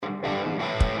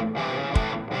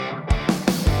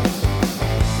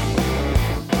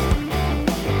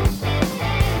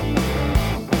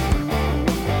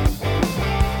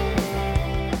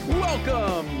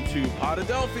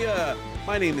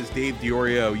My name is Dave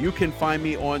Diorio. You can find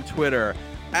me on Twitter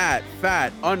at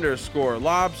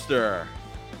 @fat_lobster.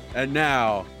 And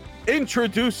now,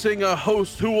 introducing a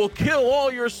host who will kill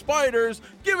all your spiders.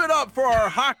 Give it up for our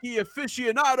hockey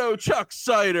aficionado, Chuck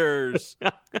Siders.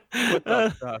 What's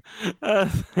up, Chuck?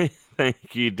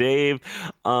 Thank you, Dave.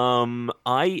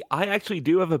 I actually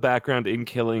do have a background in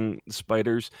killing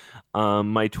spiders.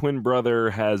 My twin brother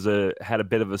had a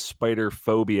bit of a spider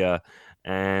phobia,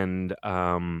 and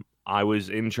I was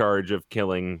in charge of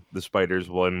killing the spiders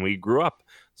when we grew up.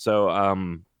 So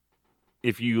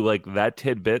if you like that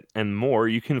tidbit and more,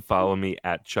 you can follow me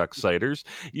at Chuck Siders.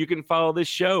 You can follow this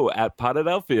show at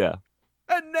Potadelphia.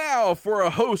 And now for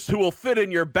a host who will fit in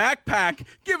your backpack,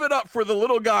 give it up for the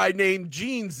little guy named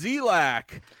Gene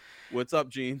Zelak. What's up,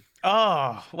 Gene?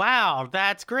 Oh, wow,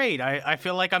 that's great. I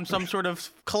feel like I'm some sort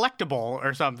of collectible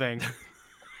or something.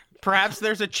 Perhaps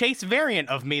there's a Chase variant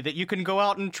of me that you can go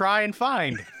out and try and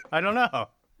find. I don't know.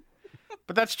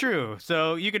 But that's true.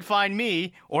 So you can find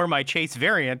me or my Chase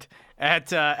variant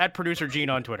at Producer Gene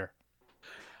on Twitter.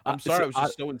 I'm sorry, I was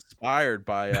just so inspired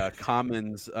by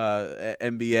Common's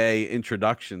NBA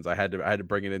introductions. I had to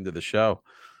bring it into the show.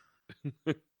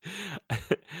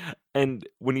 And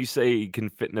when you say you can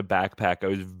fit in a backpack, I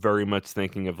was very much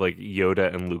thinking of like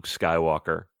Yoda and Luke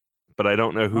Skywalker, but I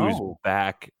don't know whose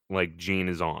back like Gene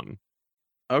is on.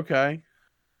 Okay.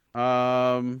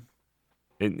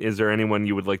 Is there anyone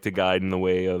you would like to guide in the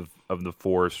way of the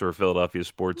Force or Philadelphia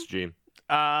sports, Gene?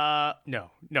 No,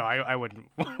 I wouldn't.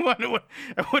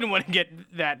 I wouldn't want to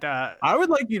get that. I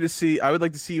would like to see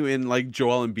you in like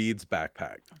Joel Embiid's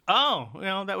backpack. Oh,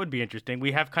 well, that would be interesting.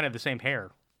 We have kind of the same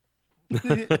hair. So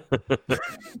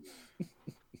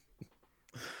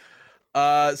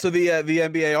the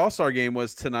NBA All-Star game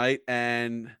was tonight,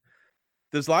 and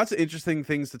there's lots of interesting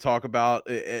things to talk about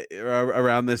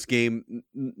around this game.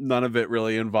 None of it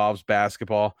really involves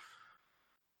basketball.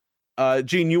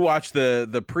 Gene, you watched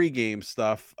the pregame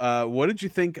stuff. What did you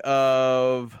think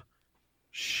of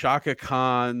Shaka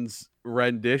Khan's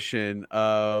rendition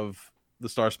of the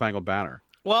Star Spangled Banner?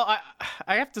 Well,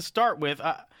 I have to start with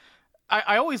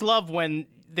I always love when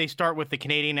they start with the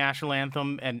Canadian national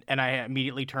anthem, and I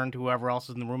immediately turn to whoever else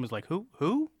is in the room is like,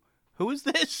 who is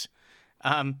this?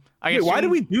 Why do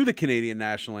we do the Canadian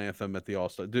national anthem at the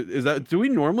All-Star? Do we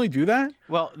normally do that?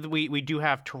 Well, we do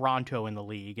have Toronto in the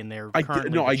league, and they're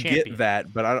currently I champion. get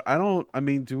that, but I don't. I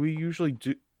mean, do we usually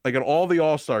do like at all the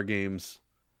All-Star games,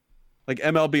 like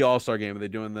MLB All-Star game? Are they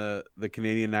doing the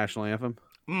Canadian national anthem?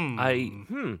 They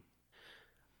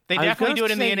definitely do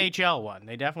it in the NHL one.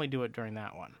 They definitely do it during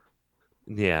that one.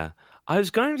 Yeah, I was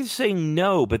going to say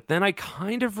no, but then I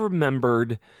kind of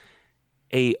remembered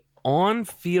a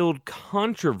on-field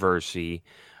controversy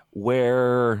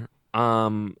where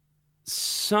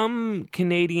some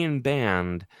Canadian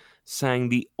band sang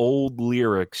the old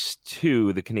lyrics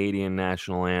to the Canadian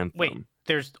national anthem. Wait,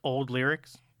 there's old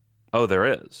lyrics? Oh, there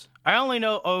is. I only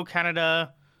know, "Oh,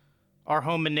 Canada, our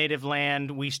home and native land,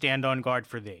 we stand on guard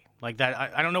for thee." Like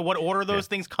that. I don't know what order those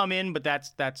things come in, but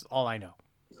that's all I know.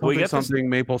 We get something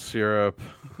maple syrup.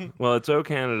 Well, it's "Oh,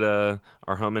 Canada,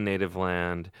 our home and native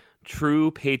land. True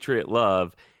patriot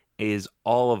love is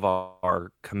all of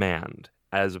our command,"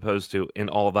 as opposed to "in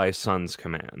all thy sons'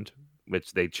 command,"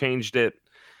 which they changed it.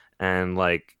 And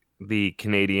like the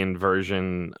Canadian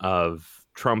version of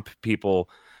Trump people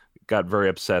got very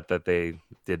upset that they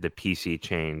did the PC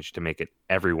change to make it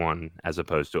everyone as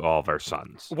opposed to all of our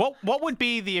sons. What would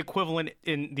be the equivalent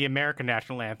in the American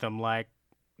national anthem? Like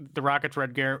the Rockets'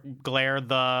 Red Glare,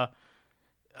 the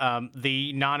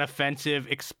non-offensive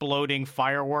exploding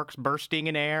fireworks bursting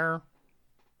in air?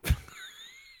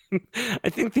 I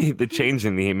think the change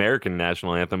in the American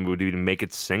national anthem would be to make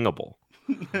it singable.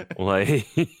 Like,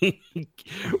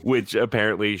 which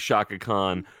apparently Shaka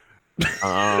Khan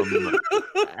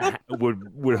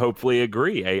would hopefully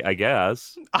agree, I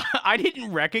guess. I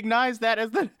didn't recognize that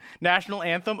as the national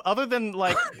anthem, other than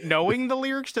like knowing the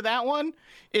lyrics to that one.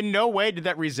 In no way did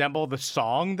that resemble the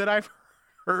song that I've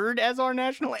heard as our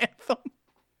national anthem.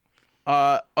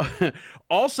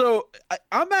 Also,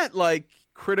 I'm at like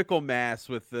critical mass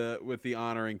with the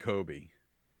honoring Kobe.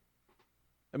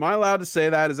 Am I allowed to say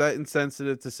that? Is that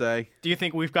insensitive to say? Do you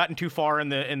think we've gotten too far in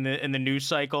the news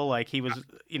cycle? Like he was,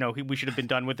 we should have been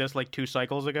done with this like 2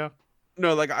 cycles ago.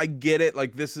 No, like I get it.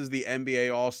 Like this is the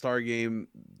NBA All-Star game.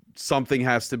 Something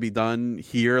has to be done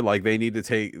here. Like they need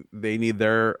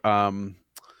their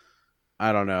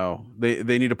I don't know.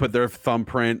 They need to put their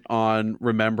thumbprint on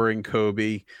remembering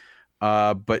Kobe.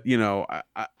 But I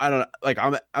don't like.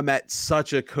 I'm at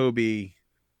such a Kobe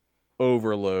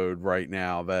overload right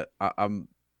now that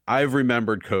I've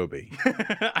remembered Kobe.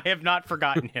 I have not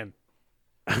forgotten him.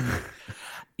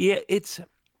 Yeah, it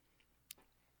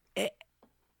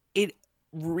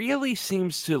really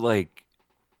seems to like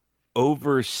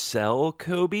oversell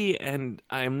Kobe, and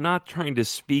I'm not trying to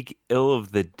speak ill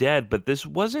of the dead, but this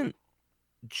wasn't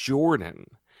Jordan.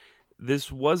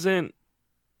 This wasn't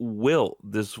Wilt.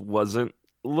 This wasn't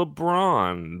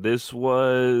LeBron. This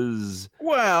was.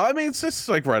 Well, I mean, it's just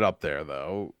like right up there,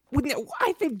 though. Well, no,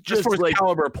 I think Just just for his like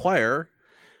caliber player.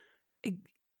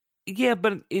 yeah,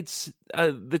 but it's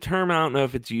the term. I don't know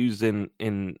if it's used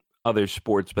in other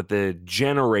sports, but the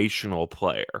generational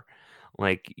player.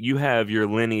 Like you have your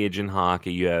lineage in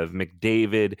hockey. You have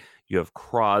McDavid. You have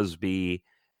Crosby.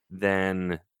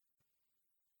 Then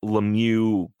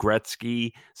Lemieux,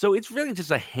 Gretzky. So it's really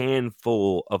just a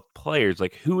handful of players.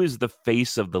 Like who is the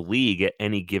face of the league at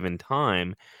any given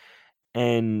time?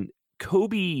 And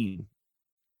Kobe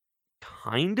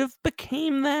kind of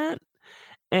became that.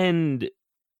 And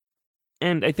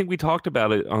I think we talked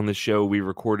about it on the show we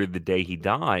recorded the day he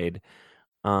died.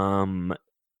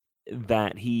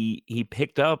 That he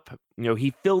picked up,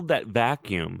 he filled that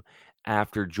vacuum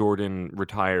after Jordan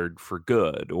retired for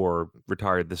good or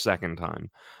retired the second time.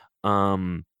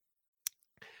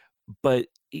 But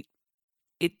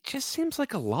it just seems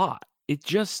like a lot. It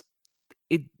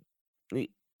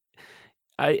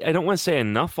I don't want to say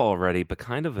enough already, but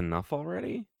kind of enough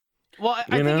already. Well,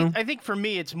 I think for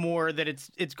me, it's more that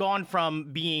it's gone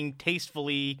from being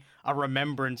tastefully a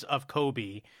remembrance of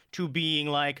Kobe to being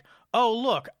like, oh,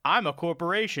 look, I'm a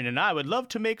corporation and I would love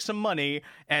to make some money.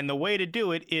 And the way to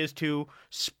do it is to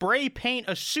spray paint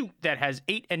a suit that has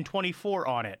 8 and 24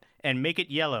 on it and make it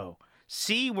yellow.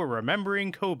 See, we're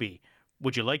remembering Kobe.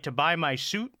 Would you like to buy my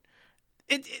suit?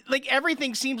 It like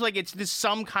everything seems like it's this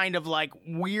some kind of like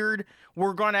weird,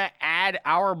 we're going to add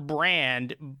our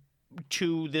brand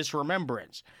to this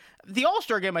remembrance. The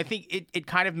All-Star game, I think it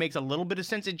kind of makes a little bit of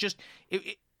sense. It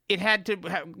had to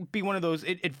be one of those.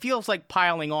 It feels like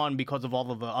piling on because of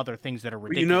all of the other things that are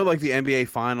ridiculous. Like the NBA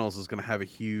Finals is going to have a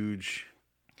huge.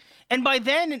 And by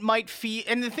then it might feel.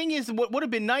 And the thing is, what would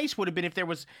have been nice would have been if there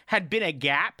had been a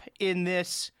gap in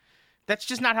this. That's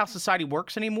just not how society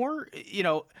works anymore.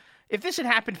 If this had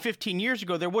happened 15 years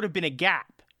ago, there would have been a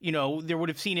gap. There would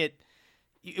have seen it.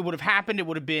 It would have happened. It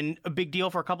would have been a big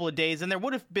deal for a couple of days, and there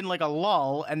would have been like a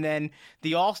lull, and then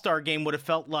the All-Star game would have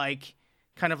felt like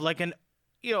kind of like an,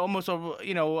 almost a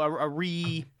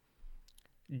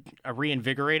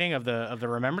reinvigorating of the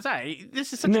remembrance.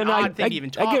 This is such an odd thing to even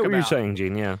talk about. I get what you're saying,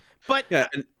 Gene. Yeah, but yeah,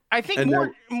 I think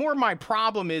more my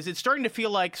problem is it's starting to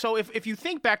feel like, so if you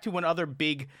think back to when other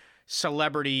big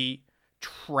celebrity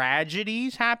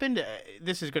tragedies happened,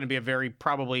 this is going to be a very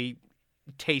probably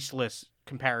tasteless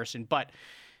comparison, but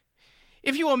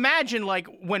if you imagine like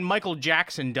when Michael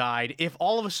Jackson died, if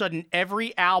all of a sudden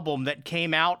every album that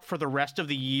came out for the rest of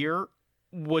the year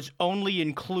was only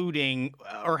including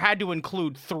or had to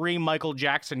include 3 Michael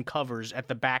Jackson covers at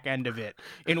the back end of it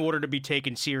in order to be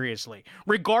taken seriously,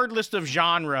 regardless of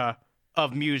genre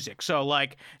of music. So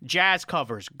like jazz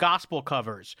covers, gospel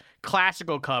covers,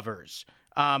 classical covers,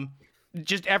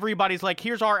 just everybody's like,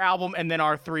 here's our album and then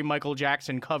our 3 Michael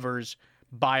Jackson covers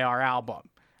by our album.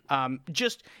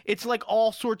 It's like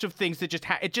all sorts of things that just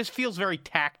it just feels very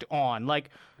tacked on. Like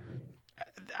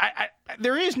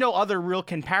there is no other real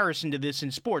comparison to this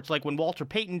in sports. Like when Walter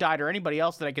Payton died or anybody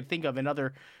else that I could think of in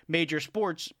other major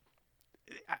sports,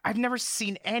 I've never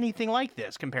seen anything like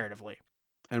this comparatively.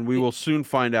 And we will soon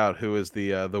find out who is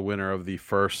the winner of the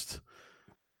first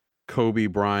Kobe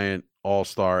Bryant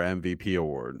All-Star MVP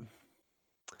award,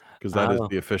 because that is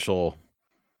the official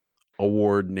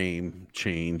award name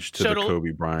change to the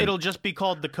Kobe Bryant. It'll just be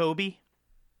called the Kobe?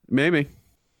 Maybe.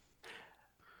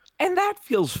 And that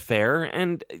feels fair.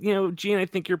 And, Gene, I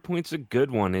think your point's a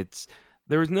good one.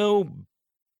 There's no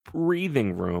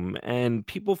breathing room, and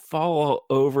people fall all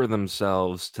over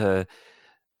themselves to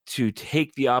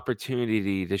take the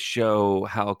opportunity to show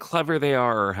how clever they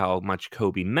are or how much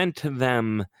Kobe meant to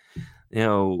them.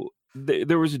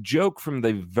 There was a joke from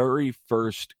the very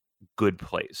first Good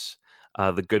Place.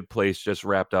 The Good Place just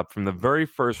wrapped up. From the very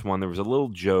first one, there was a little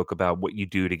joke about what you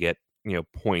do to get,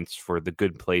 points for the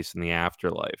good place in the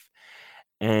afterlife.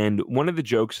 And one of the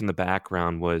jokes in the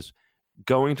background was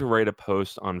going to write a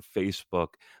post on Facebook,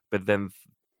 but then,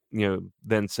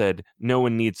 then said, no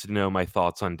one needs to know my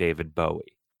thoughts on David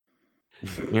Bowie.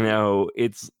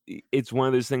 It's one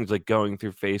of those things like going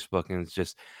through Facebook and it's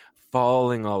just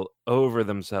falling all over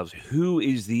themselves. Who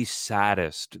is the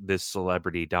saddest this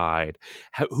celebrity died?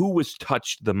 Who was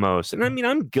touched the most? And I mean,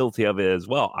 I'm guilty of it as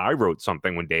well. I wrote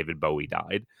something when David Bowie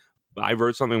died. I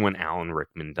wrote something when Alan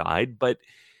Rickman died. But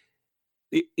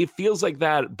it feels like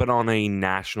that, but on a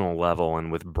national level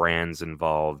and with brands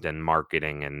involved and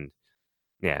marketing, and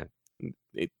yeah,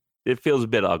 it feels a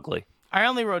bit ugly. I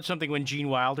only wrote something when Gene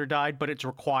Wilder died, but it's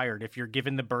required. If you're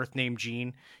given the birth name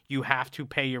Gene, you have to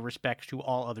pay your respects to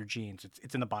all other Genes.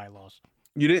 It's in the bylaws.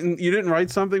 You didn't write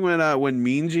something when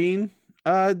Mean Gene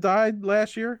died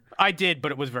last year? I did,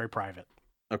 but it was very private.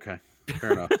 Okay,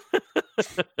 fair enough.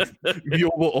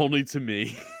 Viewable only to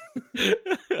me.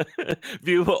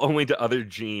 Viewable only to other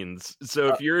Genes. So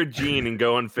if you're a Gene and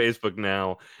go on Facebook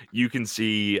now, you can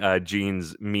see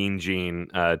Gene's Mean Gene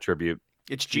tribute.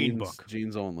 It's Gene book.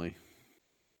 Genes only.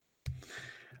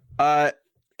 Well,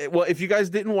 if you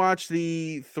guys didn't watch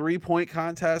the 3-point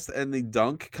contest and the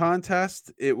dunk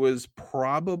contest, it was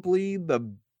probably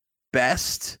the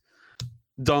best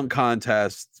dunk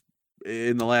contest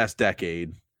in the last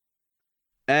decade.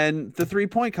 And the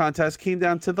 3-point contest came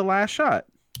down to the last shot.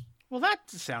 Well, that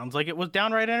sounds like it was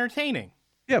downright entertaining.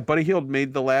 Yeah, Buddy Hield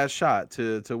made the last shot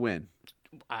to win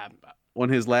on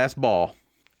his last ball.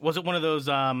 Was it one of those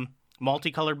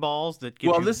multicolored balls that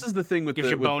gives this is the thing with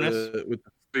the bonus with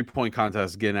the 3-point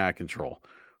contest getting out of control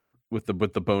with the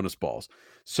bonus balls.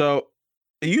 So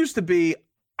it used to be,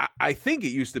 I think it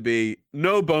used to be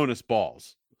no bonus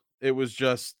balls. It was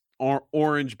just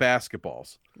orange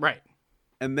basketballs. Right.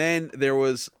 And then there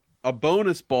was a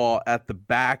bonus ball at the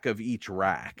back of each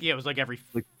rack. Yeah, it was like every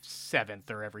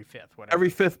 7th or every 5th, whatever. Every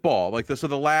 5th ball, so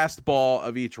the last ball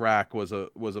of each rack was a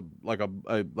like a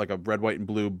red, white, and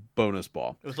blue bonus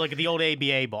ball. It was like the old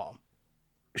ABA ball.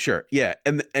 Sure, yeah,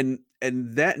 and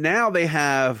that now they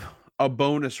have a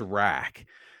bonus rack,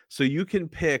 so you can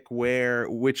pick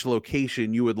which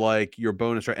location you would like your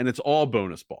bonus rack, and it's all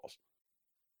bonus balls.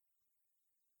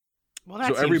 Well,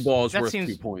 every ball is worth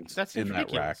 2 points. That seems in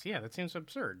ridiculous. That rack. Yeah, that seems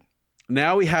absurd.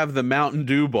 Now we have the Mountain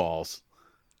Dew balls.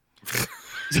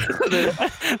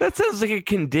 That sounds like a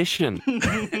condition.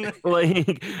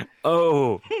 Like,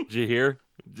 oh, did you hear?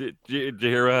 Did you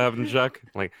hear what happened, Chuck?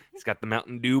 Like, he's got the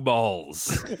Mountain Dew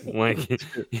balls. Like,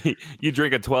 you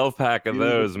drink a 12-pack of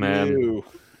those, man.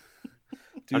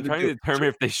 I'm trying to determine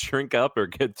if they shrink up or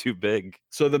get too big.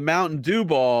 So the Mountain Dew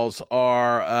balls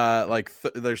are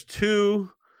there's 2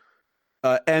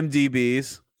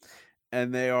 MDBs,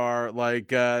 and they are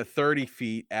 30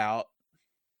 feet out,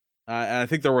 and I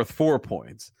think they're worth 4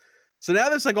 points. So now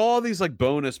there's all these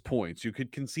bonus points. You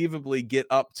could conceivably get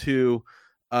up to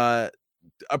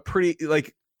a pretty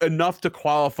enough to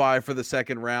qualify for the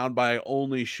second round by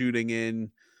only shooting in,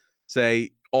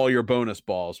 say, all your bonus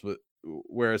balls.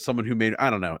 Whereas someone who made, I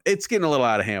don't know, it's getting a little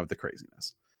out of hand with the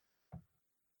craziness.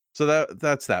 So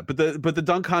that's that. But the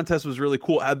dunk contest was really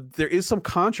cool. There is some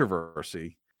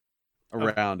controversy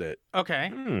around it.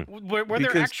 Okay. Were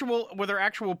there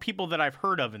actual people that I've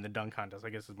heard of in the dunk contest? I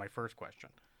guess is my first question.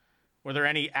 Were there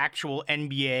any actual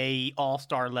NBA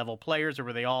All-Star level players, or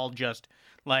were they all just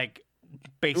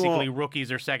basically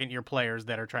rookies or second-year players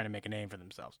that are trying to make a name for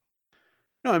themselves?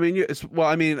 No, I mean,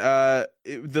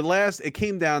 it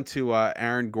came down to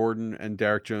Aaron Gordon and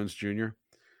Derek Jones Jr.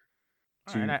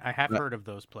 All right, I have heard of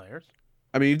those players.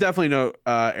 I mean, you definitely know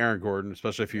Aaron Gordon,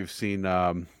 especially if you've seen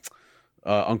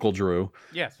Uncle Drew.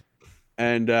 Yes.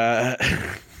 And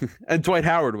and Dwight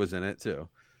Howard was in it too.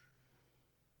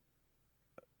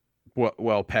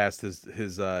 Well past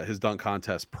his dunk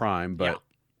contest prime, but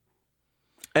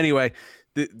anyway,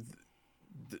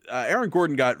 Aaron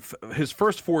Gordon got his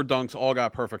first 4 dunks, all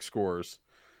got perfect scores.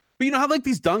 But you know how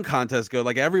these dunk contests go?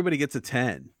 Everybody gets a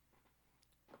 10.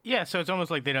 Yeah, so it's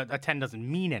almost like a 10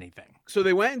 doesn't mean anything. So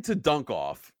they went into dunk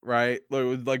off, right?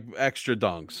 With extra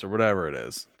dunks or whatever it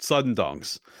is, sudden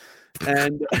dunks,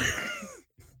 and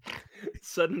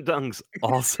sudden dunks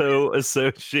also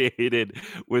associated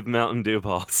with Mountain Dew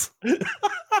balls.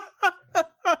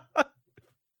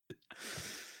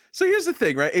 So here's the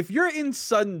thing, right? If you're in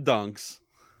sudden dunks,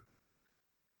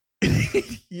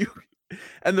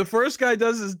 and the first guy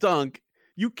does his dunk,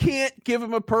 you can't give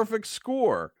him a perfect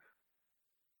score.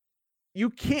 You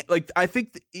can't, I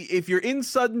think if you're in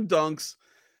sudden dunks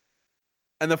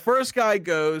and the first guy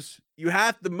goes,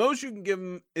 the most you can give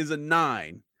him is a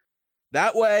 9.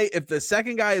 That way, if the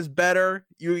second guy is better,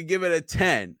 you can give it a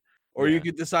 10, or you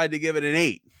could decide to give it an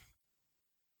 8.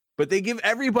 But they give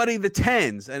everybody the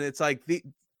 10s, and it's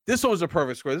this one was a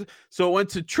perfect score. So it went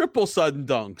to triple sudden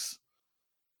dunks.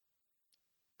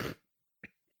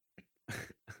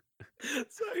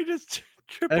 Sorry, just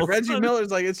triple. And Reggie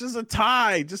Miller's it's just a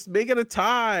tie. Just make it a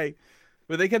tie.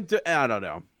 But they kept I don't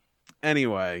know.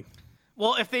 Anyway.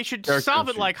 Well, if they should solve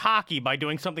it like hockey by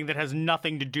doing something that has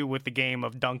nothing to do with the game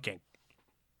of dunking.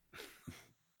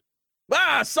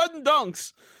 Sudden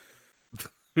dunks.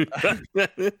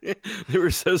 They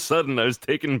were so sudden, I was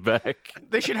taken back.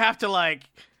 They should have to like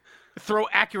throw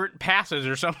accurate passes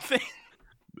or something.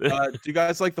 Do you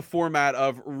guys like the format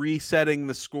of resetting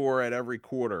the score at every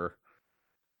quarter?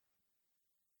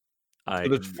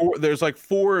 So there's like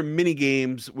 4 mini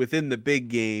games within the big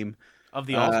game Of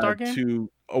the All-Star game?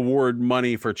 to award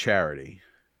money for charity.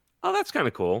 Oh, that's kind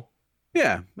of cool.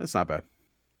 Yeah, that's not bad.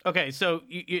 Okay, so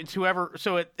it's whoever.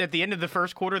 So at the end of the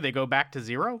first quarter, they go back to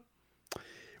 0.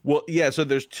 Well, yeah. So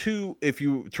there's 2. If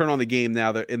you turn on the game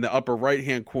now, that in the upper right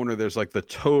hand corner, there's like the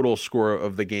total score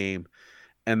of the game,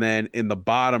 and then in the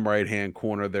bottom right hand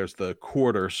corner, there's the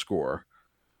quarter score.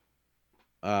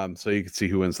 So you can see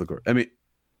who wins the quarter. I mean,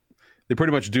 they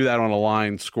pretty much do that on a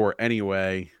line score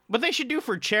anyway. What they should do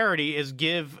for charity is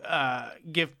give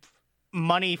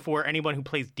money for anyone who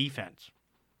plays defense.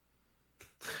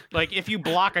 Like if you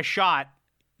block a shot,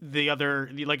 your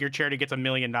charity gets $1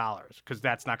 million because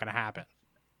that's not going to happen.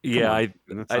 Yeah,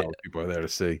 that's not what people are there to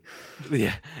see.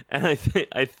 Yeah, and I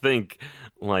think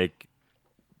like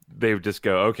they would just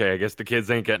go, okay, I guess the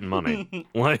kids ain't getting money.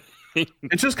 Like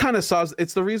it's just kind of sauce.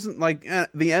 It's the reason like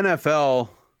the NFL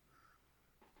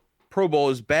Pro Bowl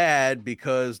is bad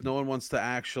because no one wants to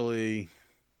actually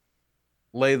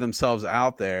lay themselves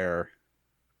out there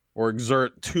or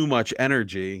exert too much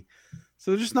energy. So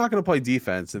they're just not going to play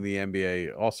defense in the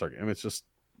NBA All-Star game. It's just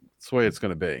it's the way it's going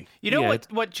to be. You know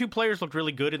what 2 players looked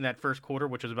really good in that first quarter,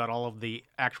 which is about all of the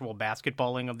actual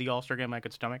basketballing of the All-Star game I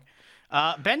could stomach?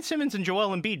 Ben Simmons and Joel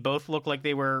Embiid both looked like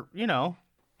they were,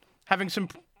 having some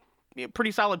pretty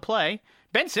solid play.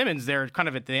 Ben Simmons there kind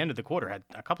of at the end of the quarter had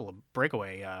a couple of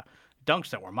breakaway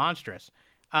dunks that were monstrous.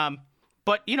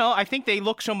 But, I think they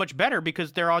look so much better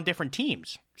because they're on different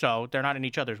teams. So they're not in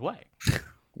each other's way.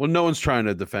 Well, no one's trying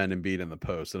to defend Embiid in the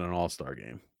post in an All-Star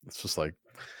game. It's just like,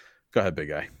 go ahead, big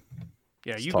guy.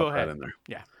 Yeah, Let's you talk go ahead. that in there.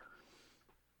 Yeah.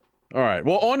 All right.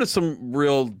 Well, on to some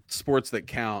real sports that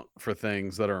count for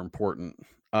things that are important.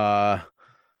 The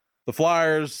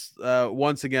Flyers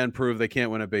once again prove they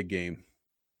can't win a big game.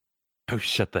 Oh,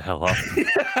 shut the hell up.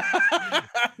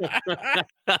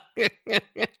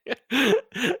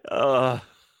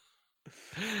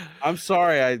 I'm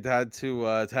sorry I had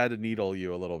to needle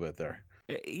you a little bit there.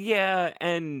 Yeah,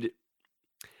 and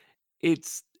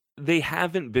they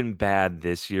haven't been bad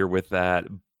this year with that,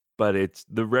 but it's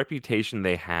the reputation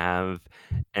they have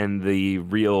and the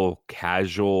real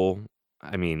casual,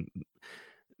 I mean,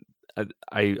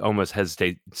 I almost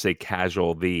hesitate to say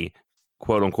casual, the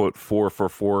quote unquote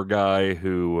 4-for-4 guy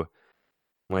who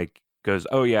like goes,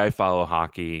 oh yeah, I follow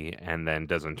hockey, and then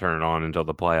doesn't turn it on until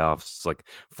the playoffs. It's like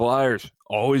Flyers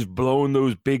always blowing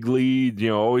those big leads,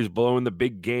 always blowing the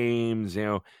big games,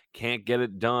 can't get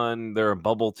it done. They're a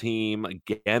bubble team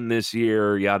again this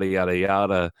year, yada, yada,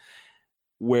 yada,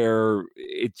 where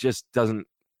it just doesn't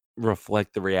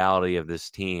reflect the reality of this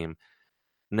team.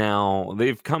 Now,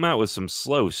 they've come out with some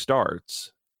slow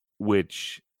starts,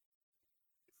 which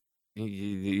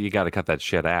you got to cut that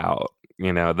shit out.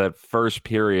 That first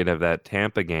period of that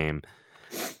Tampa game,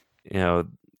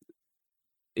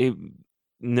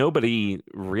 nobody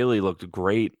really looked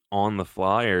great on the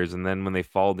Flyers. And then when they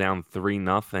fall down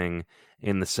 3-0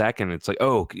 in the second, it's like,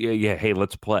 oh, yeah, hey,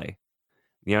 let's play.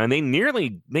 And they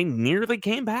nearly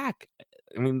came back.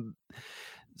 I mean,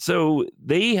 so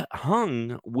they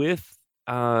hung with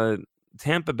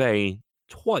Tampa Bay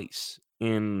twice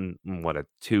in, a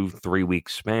 2-3 week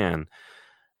span.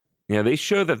 They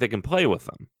show that they can play with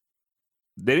them.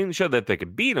 They didn't show that they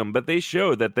could beat them, but they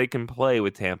showed that they can play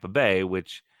with Tampa Bay,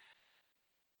 which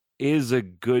is a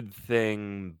good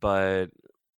thing. But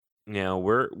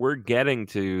we're getting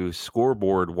to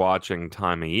scoreboard watching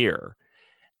time of year,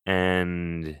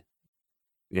 and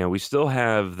we still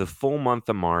have the full month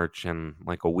of March and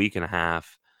like a week and a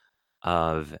half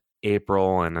of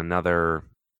April and another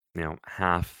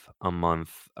half a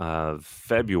month of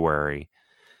February.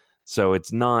 So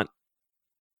it's not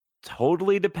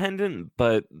totally dependent,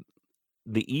 but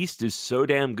the East is so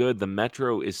damn good. The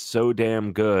Metro is so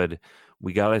damn good.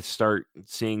 We got to start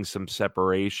seeing some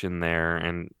separation there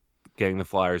and getting the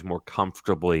Flyers more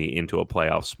comfortably into a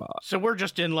playoff spot. So we're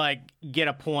just in like get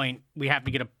a point. We have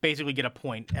to basically get a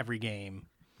point every game.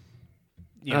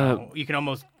 You can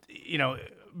almost,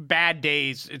 bad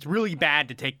days. It's really bad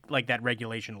to take like that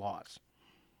regulation loss.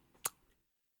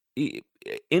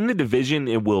 In the division,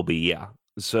 it will be, yeah.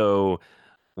 So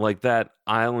like that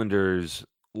Islanders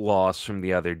loss from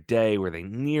the other day where they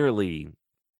nearly,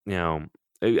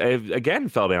 again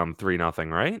fell down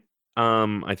 3-0, right?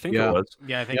 I think it was.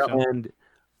 Yeah, I think so. And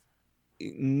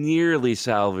nearly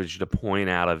salvaged a point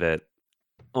out of it,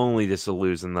 only just to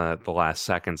lose in the last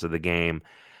seconds of the game.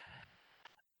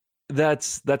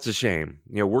 That's a shame.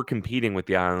 We're competing with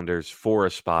the Islanders for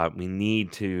a spot. We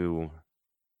need to,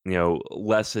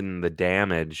 lessen the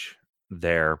damage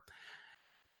there.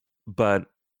 But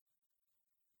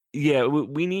yeah,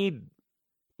 we need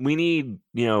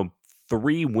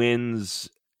 3 wins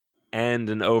and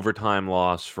an overtime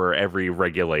loss for every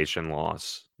regulation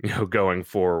loss, going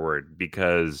forward,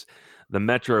 because the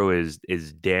Metro is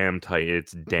damn tight.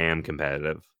 It's damn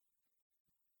competitive.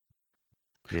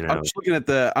 I'm just looking at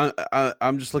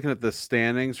I'm just looking at the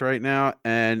standings right now,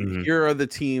 and here are the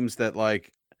teams that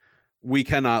like we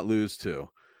cannot lose to: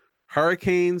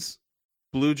 Hurricanes,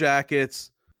 Blue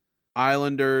Jackets,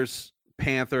 Islanders,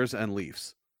 Panthers, and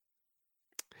Leafs.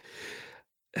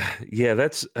 Yeah,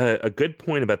 that's a good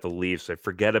point about the Leafs. I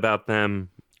forget about them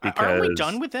because aren't we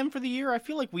done with them for the year? I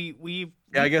feel like we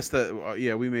I guess that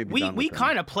we may be done with we them.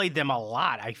 kind of played them a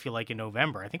lot. I feel like in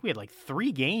November, I think we had like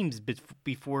 3 games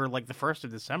before like the 1st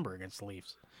of December against the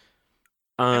Leafs,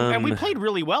 and we played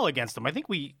really well against them. I think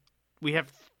we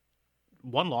have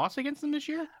 1 loss against them this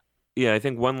year. Yeah, I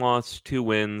think 1 loss, 2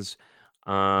 wins.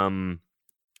 And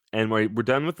we're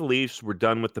done with the Leafs. We're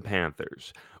done with the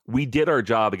Panthers. We did our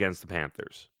job against the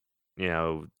Panthers.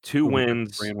 2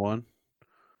 wins. 3-1.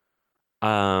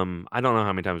 I don't know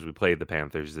how many times we played the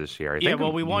Panthers this year. I think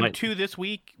we won 2 this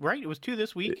week, right? It was 2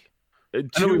 this week. I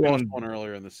know we lost 1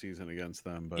 earlier in the season against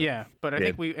them, but I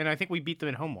think we beat them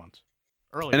at home once.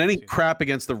 Earlier. And any crap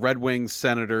against the Red Wings,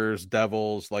 Senators,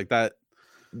 Devils, like that.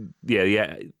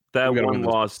 Yeah. That 1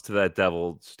 loss to that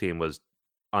Devils team was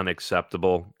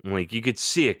unacceptable. Like, you could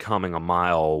see it coming a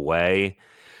mile away,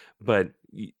 but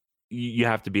you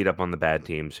have to beat up on the bad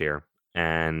teams here.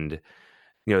 And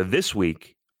this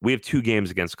week we have 2 games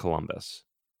against Columbus,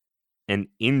 an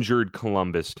injured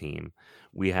Columbus team.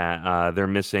 We have they're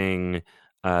missing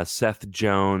Seth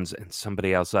Jones and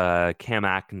somebody else, Cam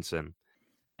Atkinson,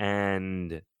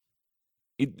 and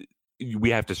we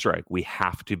have to strike. We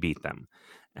have to beat them.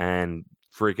 And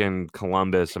freaking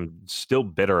Columbus, I'm still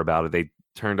bitter about it. They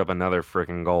turned up another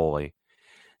freaking goalie.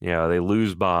 They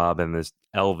lose Bob, and this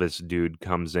Elvis dude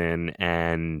comes in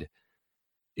and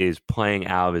is playing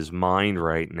out of his mind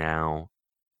right now.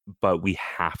 But we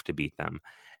have to beat them,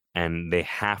 and they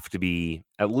have to be,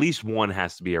 at least one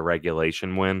has to be a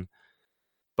regulation win.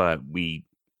 But we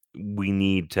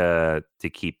need to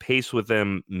keep pace with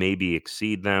them, maybe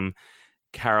exceed them.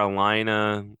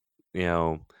 Carolina,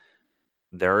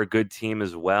 they're a good team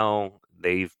as well.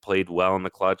 They've played well in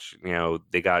the clutch.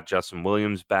 They got Justin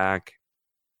Williams back.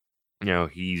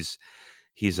 He's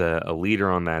a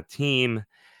leader on that team.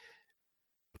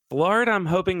 Florida, I'm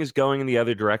hoping, is going in the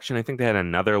other direction. I think they had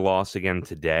another loss again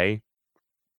today.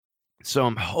 So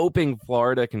I'm hoping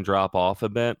Florida can drop off a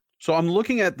bit. So I'm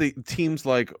looking at the teams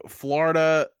like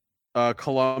Florida,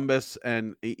 Columbus,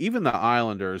 and even the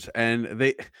Islanders. And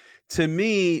they, to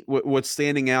me, what's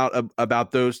standing out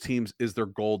about those teams is their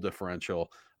goal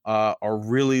differential are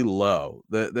really low.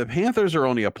 The Panthers are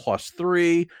only a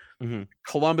 +3. Mm-hmm.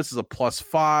 Columbus is a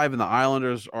 +5, and the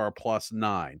Islanders are a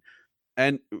 +9.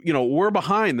 And, we're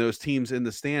behind those teams in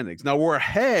the standings. Now we're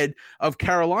ahead of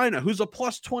Carolina, who's a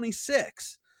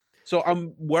 +26. So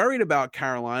I'm worried about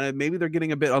Carolina. Maybe they're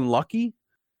getting a bit unlucky.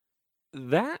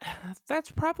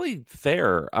 That's probably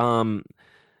fair. I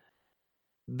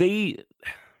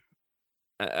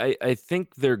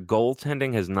think their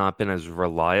goaltending has not been as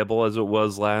reliable as it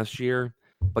was last year,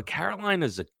 but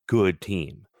Carolina's a good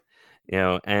team,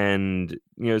 and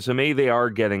so maybe they are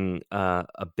getting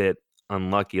a bit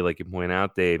unlucky, like you point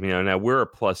out, Dave. Now we're a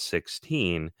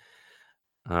 +16,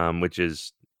 which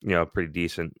is a pretty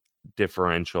decent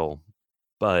differential,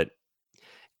 but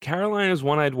Carolina is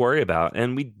one I'd worry about,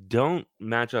 and we don't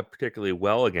match up particularly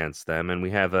well against them, and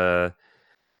we have a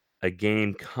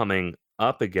game coming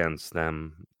up against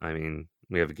them. I mean,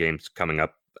 we have games coming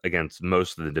up against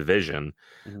most of the division.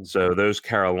 Mm-hmm. So those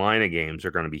Carolina games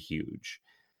are going to be huge.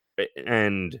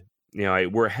 And,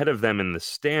 we're ahead of them in the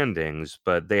standings,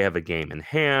 but they have a game in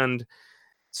hand.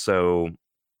 So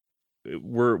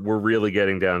we're really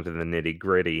getting down to the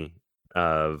nitty-gritty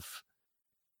of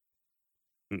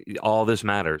all this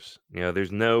matters.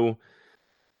 There's no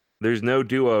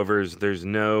do-overs. There's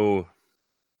no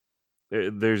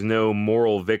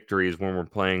moral victories when we're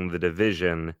playing the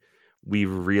division. We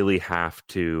really have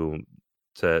to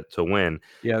win.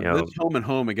 Yeah, this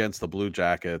home against the Blue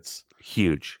Jackets,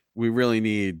 huge. We really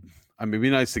need. I mean, it'd be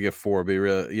nice to get 4, but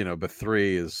really, but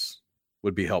 3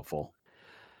 would be helpful.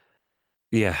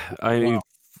 Yeah,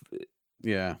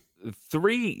 yeah.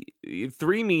 3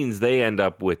 means they end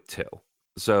up with 2,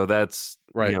 so that's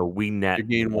right. We net you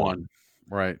gain 1,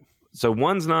 right? So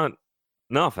 1's not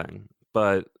nothing,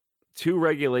 but 2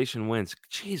 regulation wins.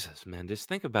 Jesus, man, just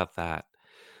think about that.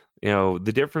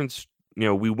 The difference,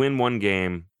 we win one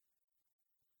game,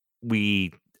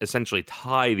 we essentially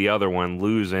tie the other one,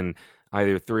 losing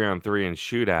either 3-on-3 and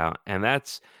shootout, and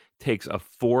that's takes a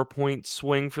 4-point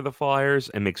swing for the Flyers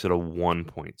and makes it a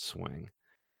 1-point swing.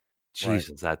 Right.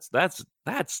 Jesus,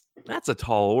 that's a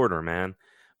tall order, man.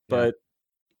 Yeah. But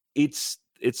it's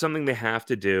something they have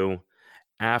to do.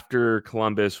 After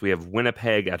Columbus, we have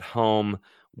Winnipeg at home.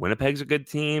 Winnipeg's a good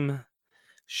team.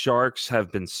 Sharks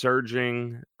have been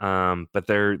surging, but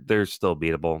they're still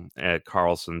beatable.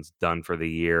 Carlson's done for the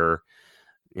year,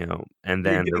 and You're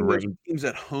then getting those teams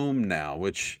at home now,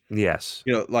 which yes,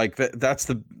 like that's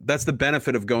the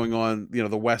benefit of going on,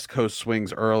 the West Coast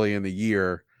swings early in the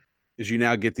year, is you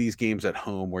now get these games at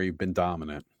home where you've been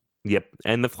dominant. yep,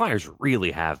 and the Flyers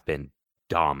really have been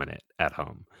dominant at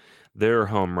home. Their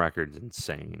home record's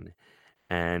insane,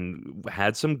 and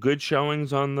had some good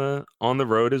showings on the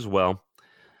road as well.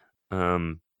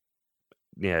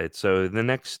 Yeah, so the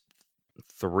next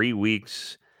 3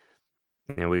 weeks,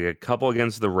 we got a couple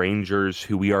against the Rangers,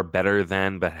 who we are better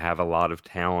than, but have a lot of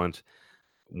talent.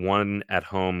 One at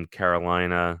home,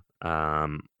 Carolina,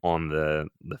 on the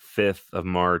 5th of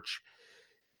March.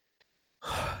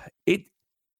 This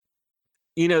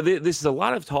is a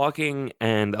lot of talking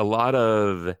and a lot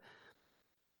of,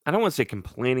 I don't want to say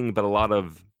complaining, but a lot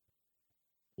of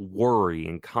worry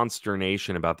and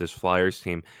consternation about this Flyers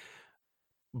team.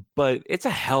 But it's a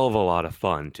hell of a lot of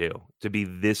fun, too, to be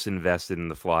this invested in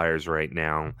the Flyers right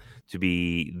now, to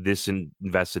be this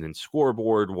invested in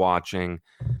scoreboard watching.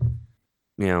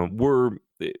 The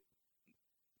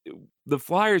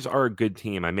Flyers are a good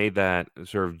team. I made that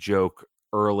sort of joke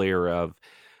earlier of,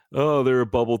 oh, they're a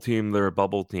bubble team. They're a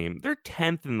bubble team. They're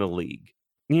 10th in the league.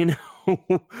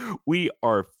 We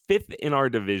are 5th in our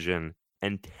division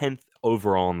and 10th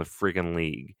overall in the friggin'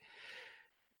 league.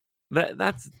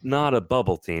 That's not a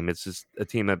bubble team. It's just a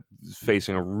team that's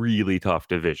facing a really tough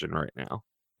division right now.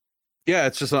 Yeah,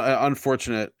 it's just an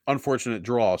unfortunate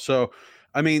draw. So,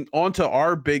 I mean, on to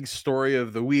our big story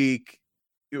of the week.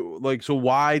 So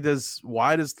why does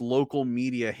local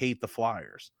media hate the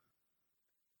Flyers?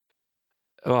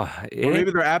 Or maybe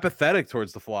they're apathetic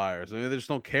towards the Flyers. Maybe they just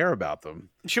don't care about them.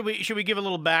 Should we give a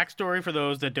little backstory for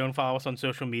those that don't follow us on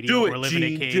social media? Do it, or live in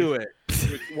a cave? Do it.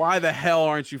 Why the hell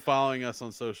aren't you following us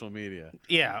on social media?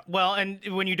 Yeah, well, and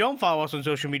when you don't follow us on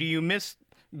social media, you miss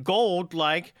gold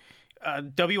like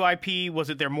WIP. Was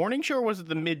it their morning show or was it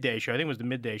the midday show? I think it was the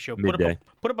midday show. Midday.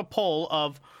 Put up a poll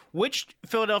of which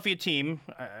Philadelphia team,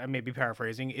 I may be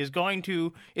paraphrasing, is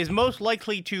most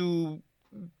likely to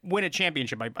win a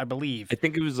championship, I believe. I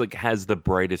think it was has the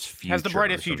brightest future. Has the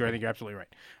brightest future. I think you're absolutely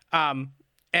right.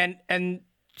 And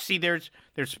see, there's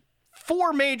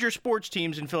 4 major sports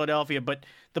teams in Philadelphia, but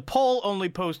the poll only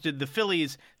posted the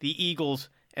Phillies, the Eagles,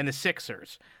 and the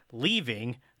Sixers,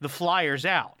 leaving the Flyers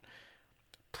out.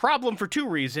 Problem for 2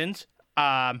 reasons.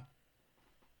 Why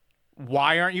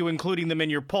aren't you including them in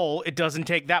your poll? It doesn't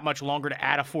take that much longer to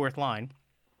add a 4th line.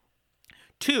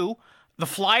 2, the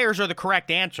Flyers are the correct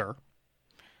answer.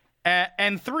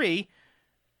 And 3,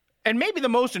 and maybe the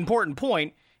most important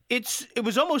point, it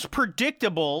was almost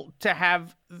predictable to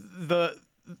have the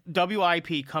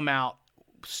WIP come out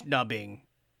snubbing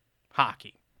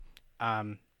hockey.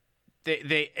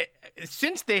 They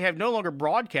since they have no longer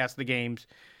broadcast the games,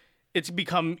 it's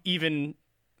become even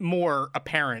more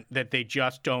apparent that they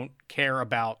just don't care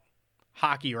about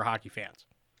hockey or hockey fans.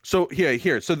 So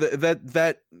here. So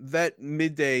that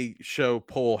midday show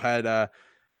poll had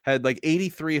like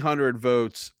 8,300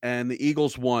 votes, and the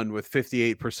Eagles won with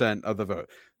 58% of the vote.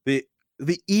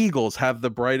 The Eagles have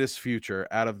the brightest future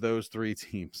out of those 3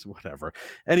 teams. Whatever.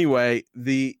 Anyway,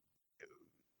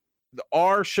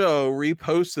 our show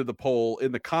reposted the poll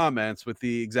in the comments with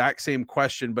the exact same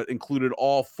question, but included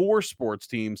all 4 sports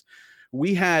teams.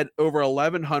 We had over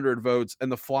 1,100 votes,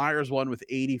 and the Flyers won with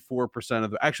 84% of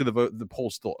the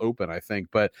poll's still open, I think,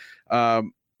 but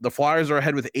the Flyers are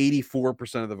ahead with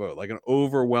 84% of the vote, like an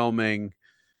overwhelming.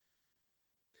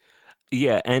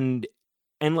 Yeah, and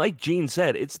like Gene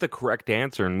said, it's the correct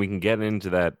answer, and we can get into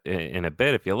that in a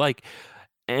bit if you like.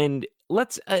 And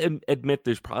let's admit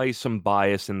there's probably some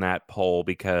bias in that poll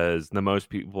because the most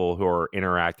people who are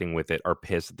interacting with it are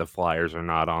pissed that the Flyers are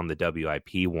not on the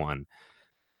WIP one.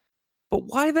 But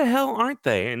why the hell aren't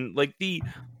they? And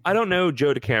I don't know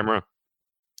Joe DeCamara.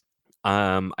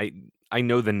 I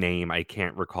know the name. I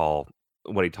can't recall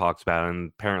what he talks about.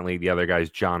 And apparently the other guy's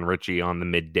John Ritchie on the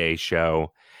midday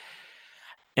show.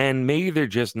 And maybe they're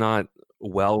just not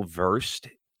well versed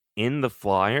in the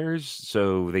Flyers,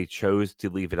 so they chose to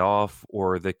leave it off,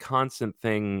 or the constant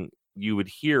thing you would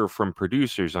hear from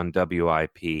producers on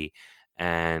WIP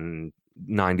and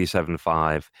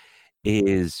 97.5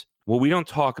 is, well, we don't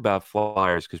talk about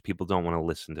Flyers because people don't want to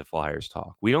listen to Flyers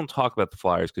talk. We don't talk about the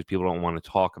Flyers because people don't want to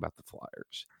talk about the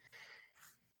Flyers.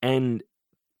 And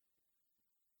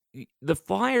the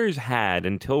Flyers had,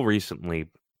 until recently,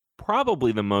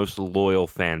 probably the most loyal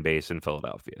fan base in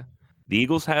Philadelphia. The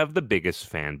Eagles have the biggest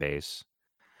fan base.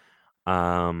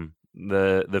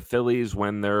 The Phillies,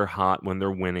 when they're hot, when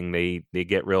they're winning, they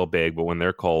get real big, but when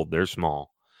they're cold, they're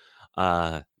small.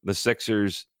 The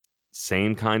Sixers,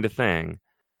 same kind of thing.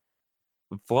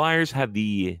 The Flyers have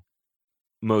the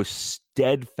most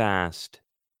steadfast,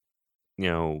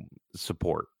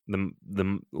 support.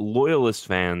 The loyalist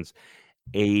fans,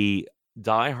 a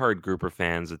diehard group of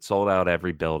fans that sold out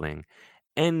every building,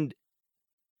 and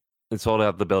it sold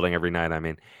out the building every night. I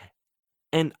mean,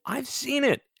 and I've seen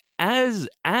it as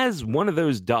one of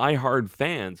those diehard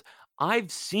fans.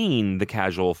 I've seen the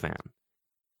casual fan,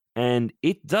 and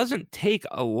it doesn't take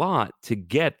a lot to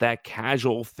get that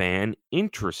casual fan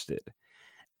interested.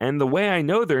 And the way I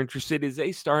know they're interested is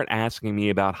they start asking me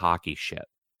about hockey shit.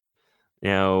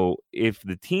 If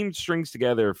the team strings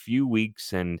together a few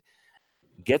weeks and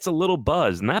gets a little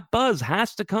buzz, and that buzz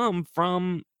has to come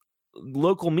from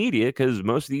local media because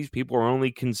most of these people are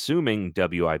only consuming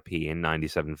WIP and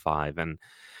 97.5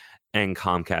 and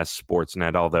Comcast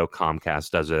Sportsnet, although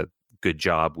Comcast does a good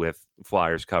job with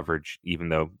Flyers coverage, even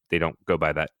though they don't go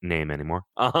by that name anymore.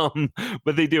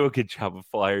 But they do a good job of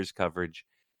Flyers coverage.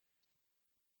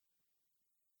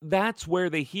 That's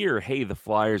where they hear, hey, the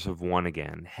Flyers have won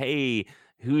again. Hey,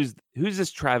 who's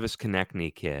this Travis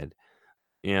Konechny kid?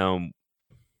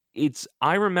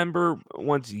 I remember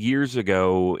once years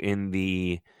ago in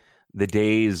the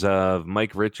days of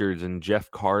Mike Richards and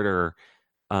Jeff Carter,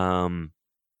 the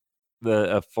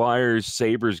Flyers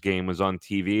Sabres game was on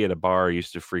TV at a bar I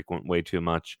used to frequent way too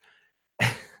much.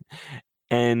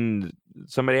 And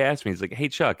somebody asked me, he's like, hey,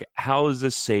 Chuck, how is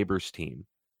this Sabres team?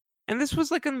 And this was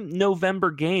like a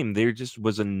November game. There just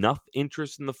was enough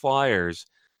interest in the Flyers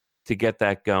to get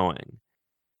that going.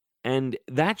 And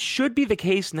that should be the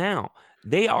case now.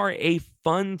 They are a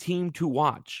fun team to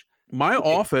watch. My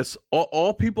office,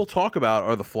 all people talk about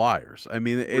are the Flyers. I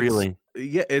mean, Really?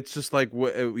 Yeah, it's just like,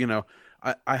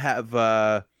 I have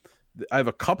a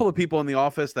couple of people in the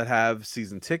office that have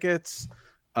season tickets.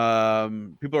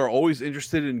 People are always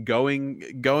interested in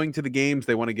going to the games.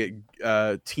 They want to get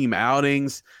team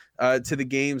outings to the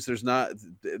games.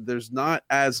 There's not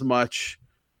as much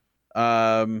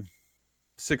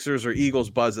Sixers or Eagles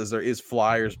buzz as there is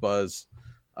Flyers buzz,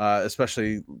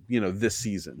 especially this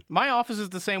season. My office is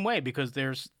the same way because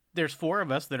there's four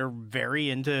of us that are very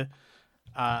into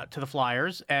to the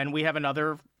Flyers, and we have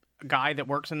another guy that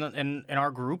works in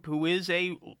our group who is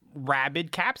a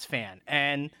rabid Caps fan,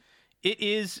 and it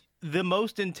is the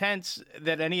most intense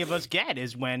that any of us get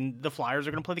is when the Flyers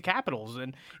are going to play the Capitals,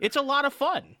 and it's a lot of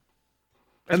fun.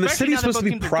 And the city's supposed to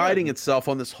be priding itself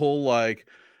on this whole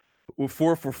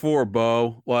 4-for-4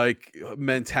 Bo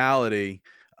mentality.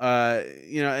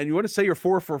 And you want to say you're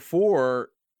 4-for-4.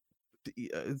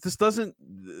 This doesn't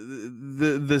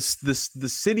the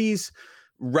city's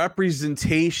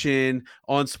representation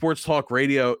on sports talk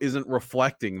radio isn't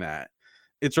reflecting that.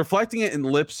 It's reflecting it in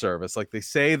lip service, like they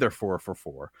say they're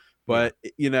 4-for-4. But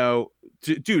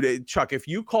dude, Chuck, if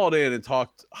you called in and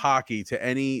talked hockey to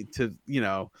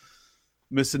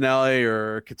Missinelli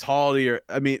or Cataldi, or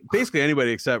basically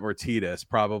anybody except Martinez,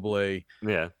 probably.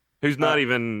 Yeah, he's not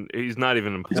even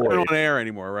employed. He's not on air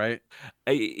anymore, right?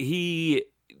 He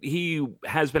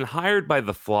has been hired by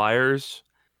the Flyers,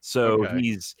 so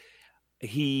Okay.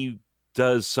 he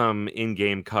does some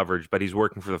in-game coverage, but he's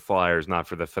working for the Flyers, not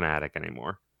for the Fanatic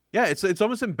anymore. Yeah, it's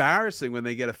almost embarrassing when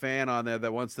they get a fan on there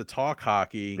that wants to talk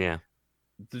hockey. Yeah,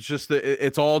 it's just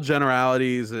it's all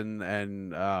generalities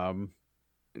and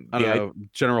I don't know,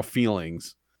 general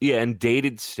feelings. Yeah, and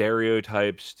dated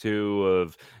stereotypes too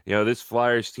of this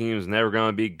Flyers team is never going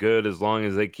to be good as long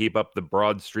as they keep up the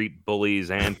Broad Street bullies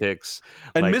antics.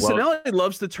 And Missinelli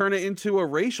loves to turn it into a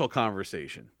racial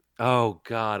conversation. Oh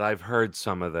God, I've heard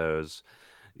some of those.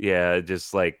 Yeah,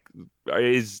 just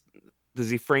does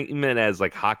he frame it as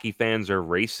like hockey fans are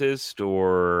racist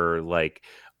or like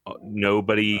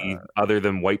nobody other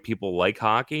than white people like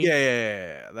hockey?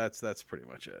 Yeah. That's pretty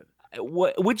much it.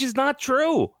 Which is not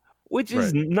true. Is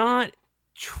Right. not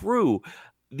true.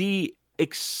 The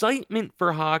excitement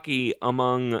for hockey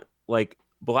among like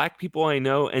black people I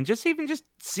know, and just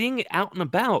seeing it out and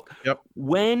about. Yep.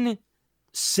 When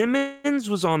Simmons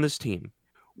was on this team,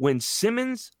 when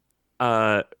Simmons,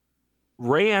 Ray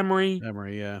Emery,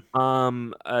 yeah.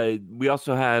 we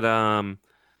also had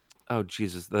oh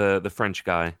Jesus, the French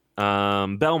guy,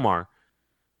 Belmar.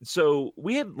 So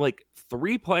we had like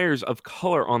 3 players of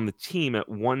color on the team at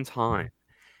one time,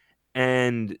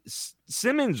 and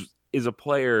Simmons is a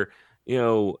player.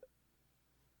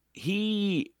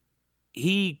 He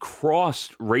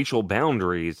crossed racial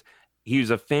boundaries. He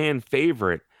was a fan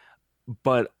favorite,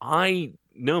 but I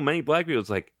know many black people.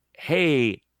 It's like,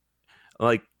 hey,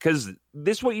 like, because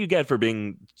this is what you get for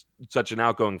being such an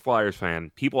outgoing Flyers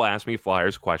fan. People ask me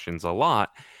Flyers questions a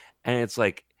lot, and it's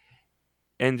like,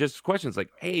 and just questions like,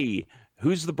 hey,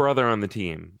 who's the brother on the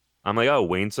team? I'm like, oh,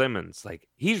 Wayne Simmons. Like,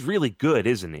 he's really good,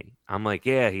 isn't he? I'm like,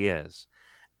 yeah, he is.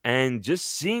 And just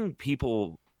seeing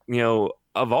people,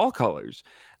 of all colors,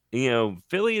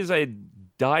 Philly is a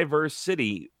diverse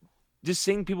city. Just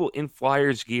seeing people in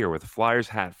Flyers gear with a Flyers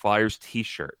hat, Flyers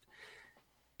t-shirt,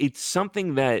 it's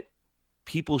something that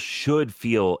people should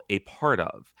feel a part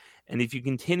of. And if you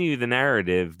continue the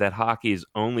narrative that hockey is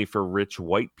only for rich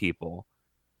white people,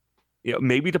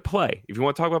 maybe to play. If you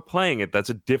want to talk about playing it,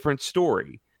 that's a different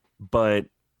story. But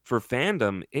for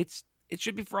fandom, it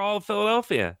should be for all of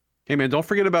Philadelphia. Hey, man, don't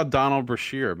forget about Donald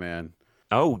Brashear, man.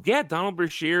 Oh, yeah, Donald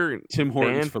Brashear. Tim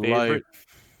Hortons for life.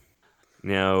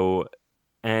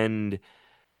 And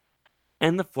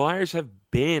the Flyers have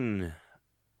been,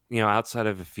 outside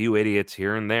of a few idiots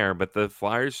here and there, but the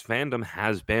Flyers fandom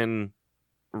has been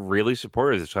really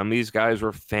supportive. Some of these guys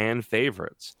were fan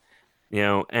favorites.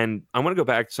 And I want to go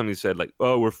back to something you said, like,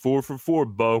 oh, we're 4 for 4,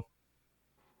 Bo.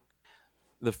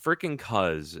 The freaking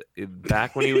Cuz,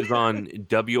 back when he was on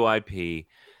WIP,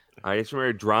 I just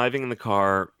remember driving in the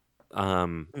car,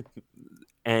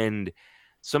 and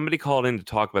somebody called in to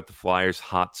talk about the Flyers'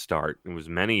 hot start. It was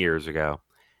many years ago.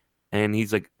 And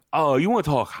he's like, oh, you want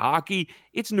to talk hockey?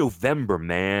 It's November,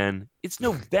 man. It's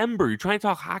November. You're trying to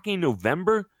talk hockey in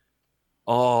November?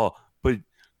 Oh, but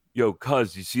yo,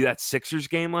 Cuz, you see that Sixers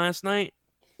game last night?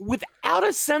 Without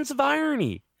a sense of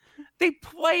irony. They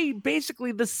play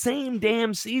basically the same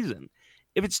damn season.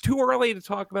 If it's too early to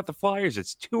talk about the Flyers,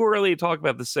 it's too early to talk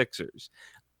about the Sixers.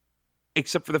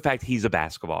 Except for the fact he's a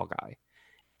basketball guy.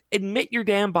 Admit your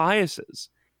damn biases.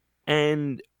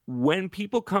 And when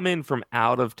people come in from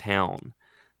out of town,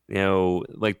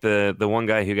 like the one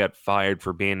guy who got fired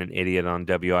for being an idiot on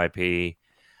WIP,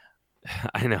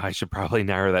 I know I should probably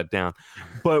narrow that down.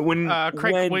 But when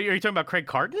Craig, are you talking about Craig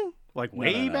Carton? Like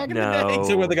way back in the day? He's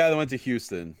talking about the guy that went to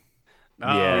Houston.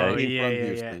 Oh, Yeah.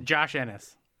 yeah. Josh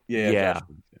Ennis. Yeah.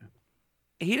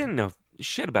 He didn't know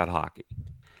shit about hockey.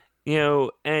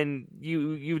 And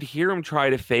you'd hear him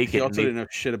try to fake it. He also didn't know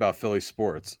shit about Philly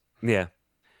sports. Yeah.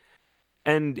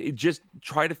 And just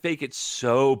try to fake it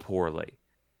so poorly.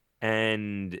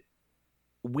 And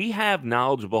we have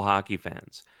knowledgeable hockey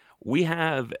fans. We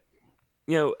have,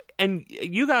 and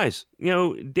you guys,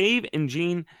 Dave and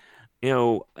Gene,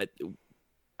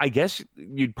 I guess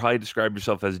you'd probably describe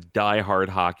yourself as diehard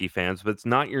hockey fans, but it's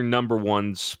not your number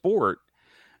one sport.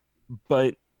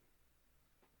 But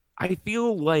I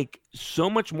feel like so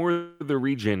much more of the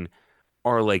region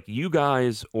are like you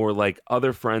guys or like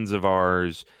other friends of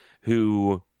ours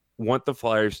who want the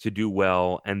Flyers to do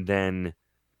well and then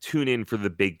tune in for the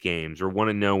big games or want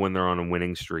to know when they're on a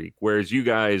winning streak, whereas you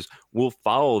guys will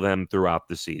follow them throughout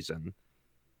the season.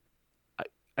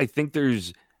 I think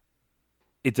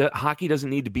hockey doesn't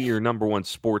need to be your number one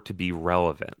sport to be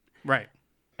relevant. Right.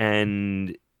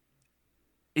 And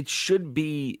it should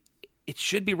be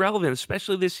relevant,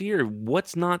 especially this year.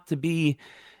 What's not to be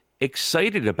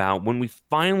excited about when we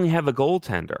finally have a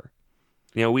goaltender?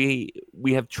 We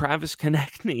have Travis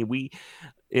Konechny.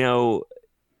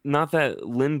 Not that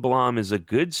Lindblom is a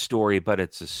good story, but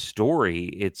it's a story.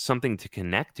 It's something to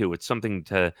connect to. It's something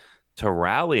to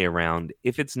rally around.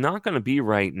 If it's not going to be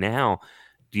right now,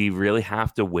 do you really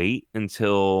have to wait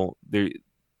until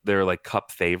they're like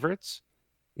cup favorites?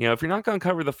 If you're not going to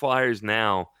cover the Flyers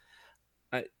now,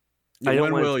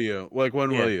 when will you?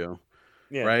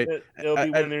 Yeah, right. It'll be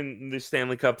when they're in the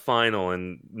Stanley Cup final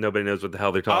and nobody knows what the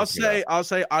hell they're talking about. I'll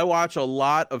say I watch a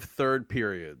lot of third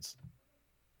periods.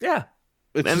 Yeah.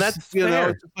 And that's it's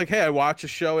just like, hey, I watch a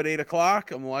show at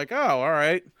 8:00. I'm like, oh, all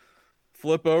right.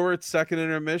 Flip over, it's second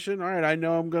intermission. All right, I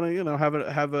know I'm gonna,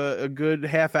 have a good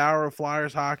half hour of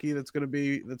Flyers hockey that's gonna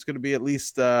be at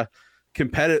least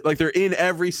competitive. Like they're in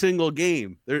every single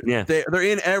game. They're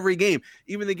in every game.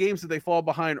 Even the games that they fall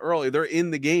behind early, they're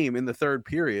in the game in the third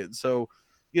period. So,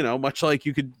 much like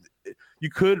you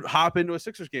could hop into a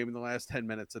Sixers game in the last 10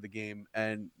 minutes of the game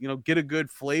and get a good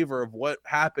flavor of what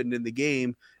happened in the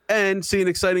game and see an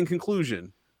exciting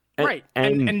conclusion. Right.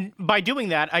 And by doing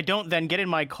that, I don't then get in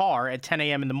my car at 10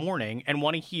 a.m. in the morning and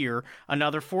want to hear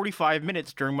another 45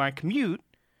 minutes during my commute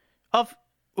of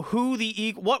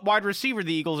what wide receiver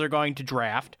the Eagles are going to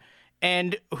draft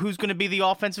and who's going to be the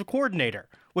offensive coordinator,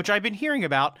 which I've been hearing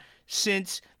about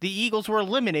since the Eagles were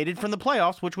eliminated from the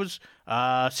playoffs, which was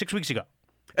 6 weeks ago.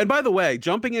 And by the way,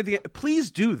 jumping at the end, please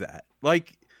do that.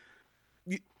 Like,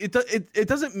 it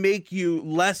doesn't make you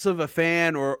less of a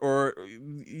fan, or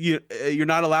you're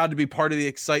not allowed to be part of the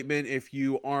excitement if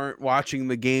you aren't watching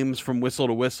the games from whistle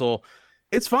to whistle.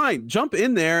 It's fine. Jump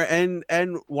in there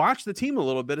and watch the team a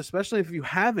little bit, especially if you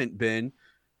haven't been,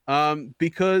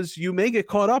 because you may get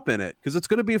caught up in it, because it's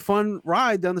going to be a fun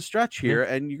ride down the stretch here,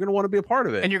 and you're going to want to be a part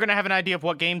of it. And you're going to have an idea of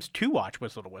what games to watch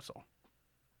whistle to whistle.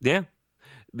 Yeah.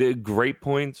 The great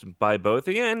points by both.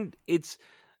 And it's,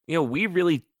 we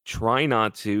really try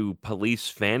not to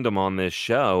police fandom on this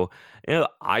show.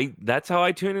 That's how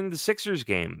I tune into Sixers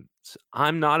games.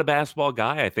 I'm not a basketball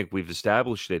guy. I think we've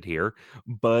established it here,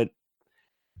 but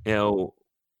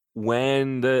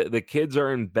when the kids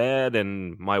are in bed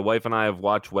and my wife and I have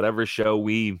watched whatever show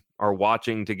we are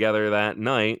watching together that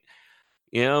night,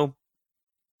 I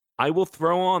will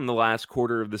throw on the last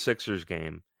quarter of the Sixers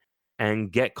game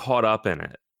and get caught up in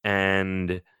it.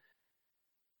 And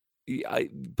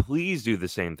please do the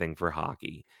same thing for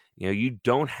hockey. You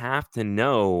don't have to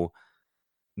know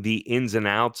the ins and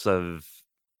outs of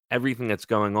everything that's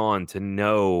going on to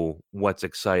know what's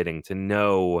exciting, to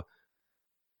know,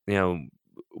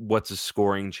 what's a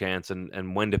scoring chance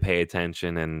and when to pay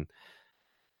attention. And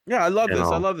yeah, I love this.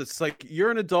 I love this. It's like, you're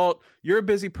an adult, you're a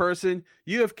busy person,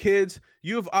 you have kids,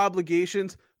 you have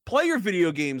obligations. Play your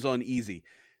video games on easy.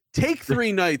 Take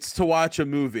 3 nights to watch a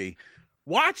movie.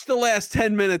 Watch the last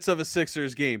 10 minutes of a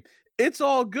Sixers game. It's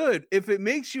all good. If it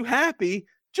makes you happy,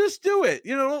 just do it.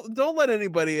 Don't let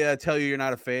anybody tell you you're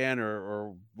not a fan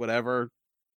or whatever.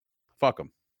 Fuck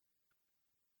them.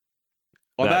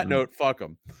 On that note, fuck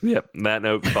them. Yep, that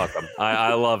note, fuck them.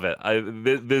 I love it.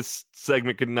 This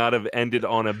segment could not have ended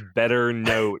on a better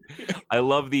note. I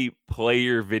love the play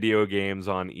your video games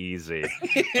on easy.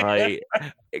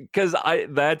 Because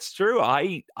that's true.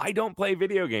 I don't play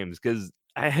video games because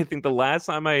I think the last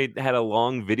time I had a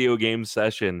long video game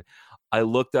session, I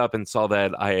looked up and saw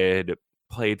that I had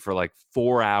played for like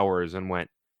 4 hours and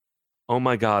went, oh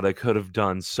my God, I could have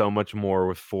done so much more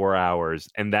with 4 hours.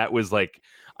 And that was like,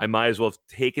 I might as well have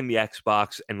taken the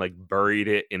Xbox and like buried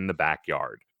it in the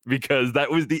backyard, because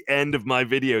that was the end of my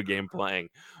video game playing.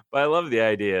 But I love the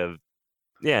idea of,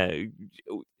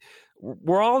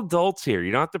 we're all adults here.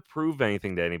 You don't have to prove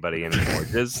anything to anybody anymore.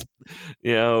 Just,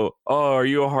 are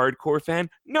you a hardcore fan?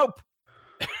 Nope.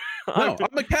 No,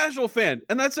 I'm a casual fan,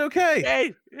 and that's okay.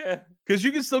 Hey, yeah. Because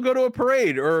you can still go to a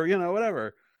parade or,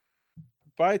 whatever.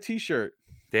 Buy a t-shirt.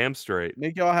 Damn straight.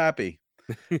 Make y'all happy.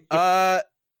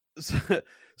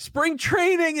 Spring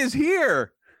training is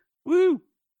here. Woo.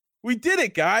 We did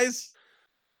it, guys.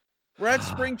 We're at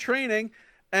spring training,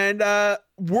 and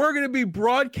we're going to be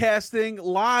broadcasting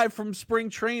live from spring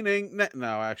training.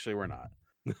 No, actually, we're not.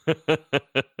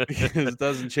 It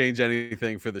doesn't change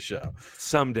anything for the show.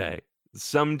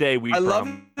 Someday we. I love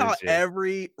how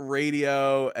every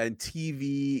radio and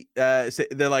TV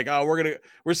they're like, oh,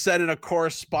 we're sending a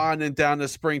correspondent down to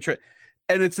spring training.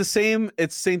 And it's the same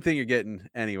thing you're getting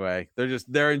anyway.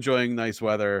 They're enjoying nice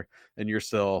weather, and you're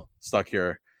still stuck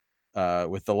here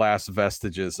with the last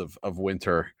vestiges of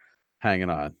winter hanging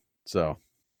on. So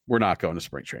we're not going to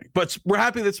spring training, but we're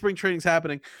happy that spring training's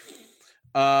happening.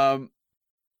 The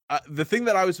thing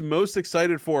that I was most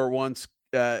excited for once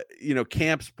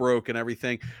camps broke and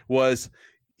everything was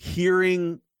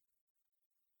hearing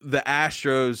the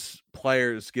Astros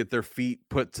players get their feet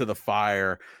put to the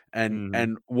fire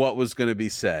and what was going to be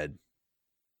said.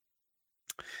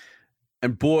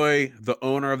 And boy, the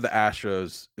owner of the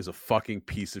Astros is a fucking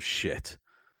piece of shit.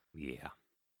 Yeah.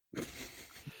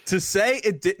 To say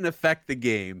it didn't affect the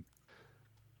game,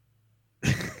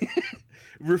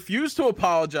 refused to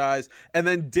apologize, and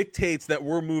then dictates that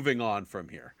we're moving on from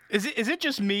here. Is it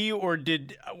just me, or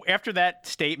after that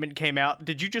statement came out,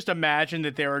 did you just imagine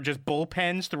that there are just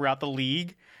bullpens throughout the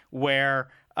league where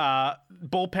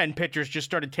bullpen pitchers just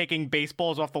started taking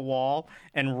baseballs off the wall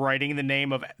and writing the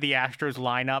name of the Astros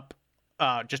lineup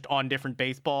just on different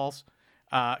baseballs?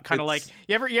 Kind of like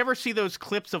you ever see those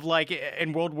clips of like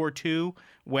in World War II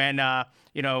when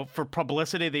for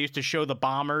publicity they used to show the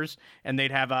bombers and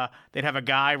they'd have a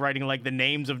guy writing like the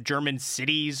names of German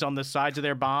cities on the sides of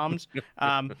their bombs.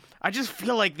 I just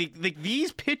feel like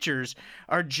these pitchers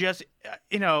are just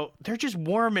they're just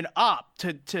warming up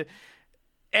to.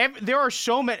 There are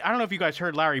so many. I don't know if you guys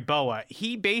heard Larry Boa.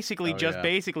 He basically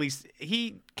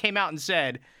he came out and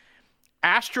said,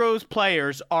 Astros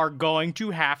players are going to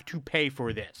have to pay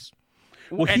for this.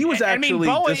 Well, he was actually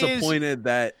disappointed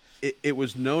that it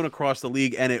was known across the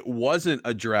league, and it wasn't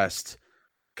addressed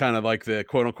kind of like the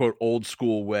quote unquote old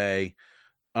school way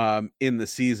in the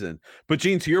season. But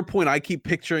Gene, to your point, I keep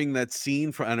picturing that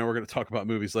scene from, I know we're going to talk about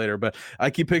movies later, but I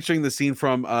keep picturing the scene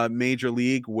from Major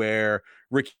League where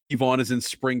Ricky Vaughn is in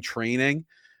spring training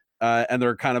and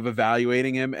they're kind of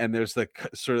evaluating him, and there's the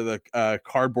sort of the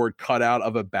cardboard cutout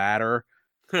of a batter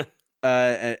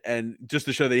and just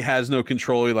to show that he has no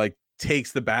control, he like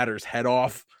takes the batter's head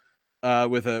off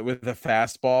with a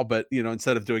fastball, but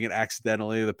instead of doing it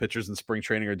accidentally, the pitchers in spring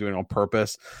training are doing it on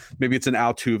purpose. Maybe it's an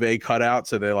Altuve cutout,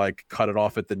 so they like cut it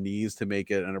off at the knees to make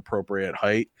it an appropriate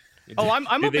height. Oh, I'm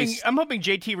hoping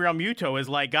JT Realmuto has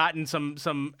like gotten some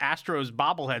Astros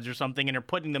bobbleheads or something, and are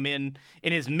putting them in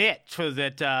his mitt so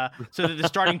that the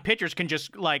starting pitchers can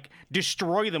just like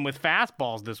destroy them with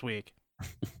fastballs this week.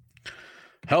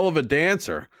 Hell of a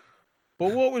dancer,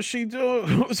 but what was she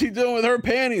doing? What was he doing with her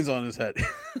panties on his head?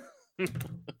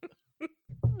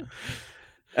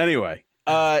 Anyway,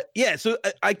 so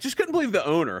I just couldn't believe the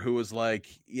owner who was like,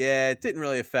 yeah, it didn't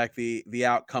really affect the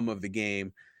outcome of the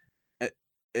game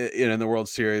in the World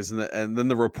Series, and then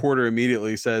the reporter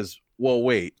immediately says, well,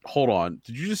 wait, hold on,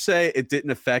 did you just say it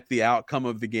didn't affect the outcome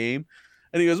of the game?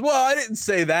 And he goes, well, I didn't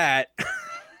say that.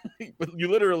 You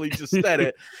literally just said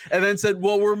it, and then said,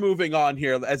 well, we're moving on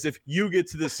here, as if you get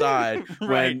to decide Right.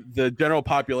 when the general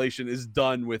population is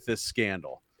done with this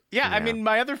scandal. Yeah, I mean,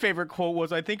 my other favorite quote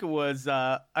was, I think it was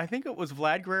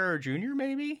Vlad Guerrero Jr.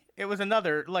 Maybe it was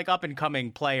another like up and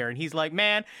coming player, and he's like,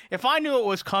 man, if I knew it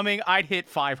was coming, I'd hit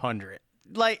 500.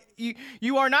 Like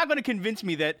you are not going to convince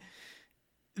me that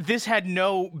this had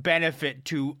no benefit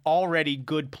to already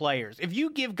good players. If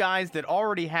you give guys that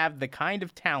already have the kind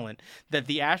of talent that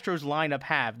the Astros lineup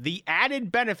have, the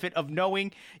added benefit of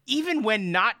knowing even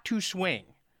when not to swing,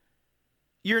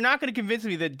 you're not going to convince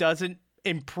me that doesn't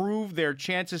improve their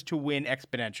chances to win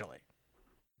exponentially.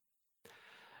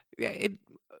 Yeah,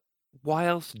 why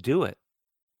else do it?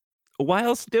 Why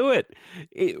else do it?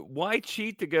 Why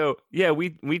cheat to go, yeah,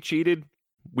 we cheated.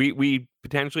 We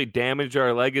potentially damaged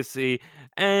our legacy,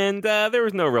 and there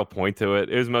was no real point to it.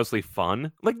 It was mostly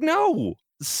fun. Like, no.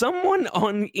 Someone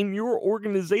in your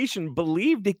organization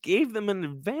believed it gave them an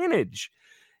advantage.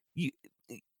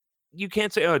 You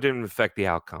can't say, oh, it didn't affect the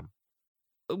outcome.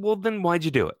 Well, then why'd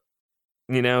you do it?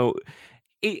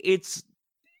 It's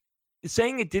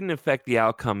saying it didn't affect the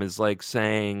outcome is like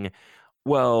saying,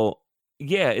 well,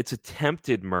 yeah, it's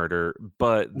attempted murder,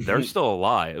 but they're still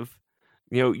alive.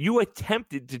 You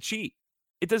attempted to cheat.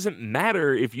 It doesn't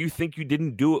matter if you think you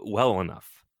didn't do it well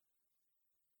enough.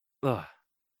 Ugh.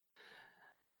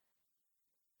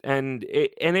 And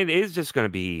it is just going to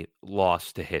be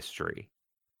lost to history.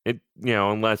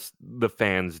 Unless the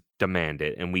fans demand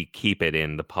it and we keep it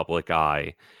in the public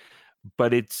eye.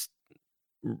 But it's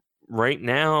right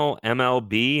now,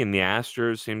 MLB and the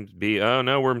Astros seem to be, oh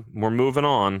no, we're moving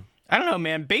on. I don't know,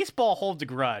 man. Baseball holds a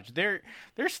grudge. They're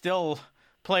still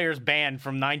players banned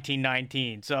from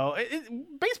 1919, so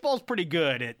baseball's pretty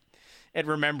good at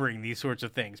remembering these sorts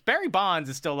of things. Barry Bonds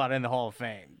is still not in the Hall of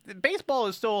Fame. Baseball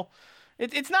is still,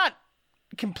 it's not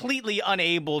completely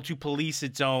unable to police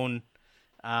its own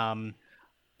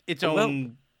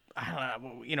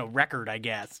record, I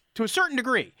guess, to a certain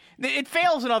degree. It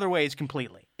fails in other ways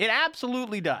completely. It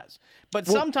absolutely does. But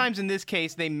sometimes in this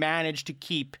case, they manage to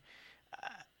keep,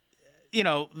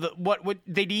 what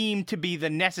they deem to be the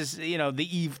necessary,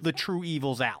 the true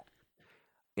evils out.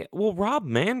 Yeah, well, Rob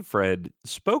Manfred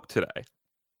spoke today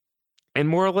and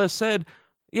more or less said,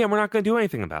 yeah, we're not going to do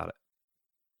anything about it.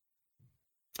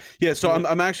 Yeah, so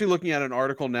I'm actually looking at an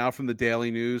article now from the Daily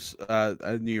News,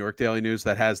 New York Daily News,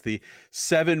 that has the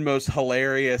 7 most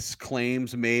hilarious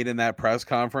claims made in that press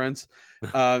conference.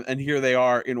 And here they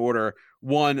are in order.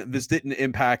 1, this didn't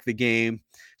impact the game.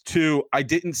 2, I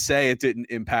didn't say it didn't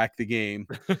impact the game.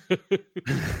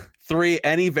 3,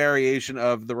 any variation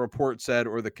of the report said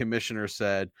or the commissioner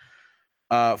said.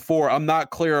 4, I'm not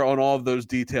clear on all of those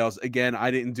details. Again, I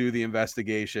didn't do the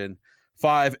investigation.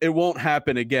 5, it won't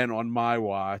happen again on my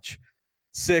watch.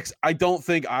 6, I don't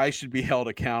think I should be held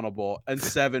accountable. And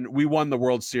 7, we won the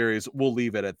World Series. We'll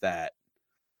leave it at that.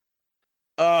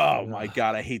 Oh my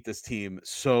God, I hate this team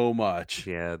so much.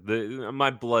 Yeah,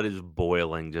 my blood is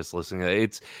boiling just listening to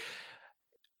it.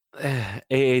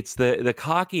 It's the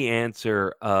cocky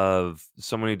answer of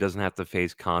someone who doesn't have to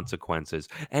face consequences.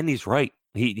 And he's right.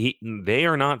 They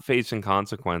are not facing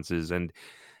consequences, and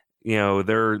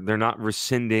they're not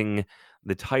rescinding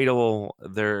the title.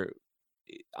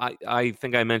 I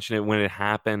think I mentioned it when it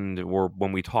happened, or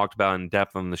when we talked about it in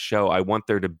depth on the show. I want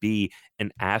there to be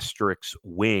an asterisk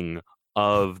wing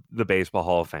of the Baseball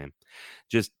Hall of Fame.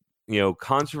 Just,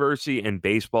 controversy and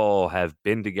baseball have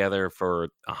been together for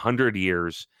 100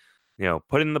 years.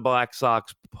 Put in the Black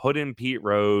Sox, put in Pete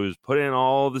Rose, put in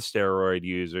all the steroid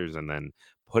users, and then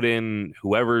put in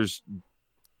whoever's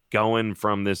going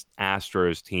from this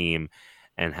Astros team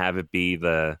and have it be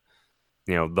the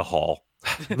Hall.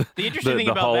 The interesting thing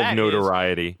the about Hall that of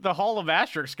notoriety. is the Hall of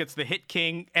Asterisks gets the hit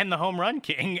king and the home run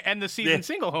king and the season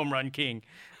single home run king.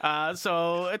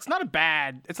 So it's not a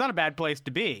bad place to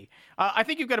be. I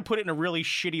think you've got to put it in a really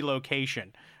shitty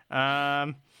location.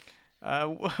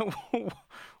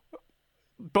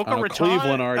 Boca Raton.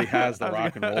 Cleveland already has the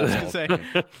Rock and Roll. Say,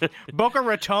 Boca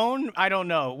Raton. I don't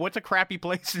know. What's a crappy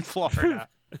place in Florida?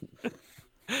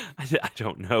 I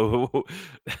don't know.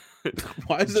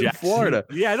 Why is it in Florida?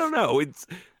 Yeah, I don't know. It's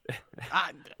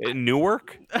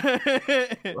Newark.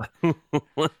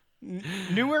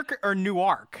 Newark or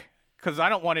Newark? Because I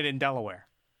don't want it in Delaware.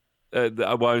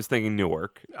 I was thinking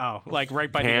Newark. Oh, like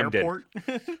right by Camden. the airport.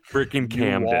 Freaking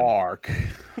Camden. Newark.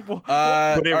 Put it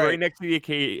right right. next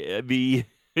to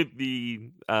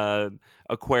the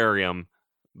aquarium,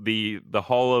 the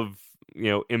Hall of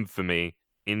Infamy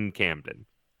in Camden.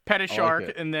 Pet a shark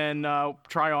it. and then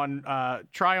try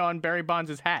on Barry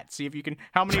Bonds' hat. See if you can.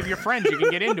 How many of your friends you can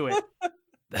get into it?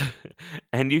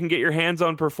 And you can get your hands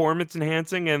on performance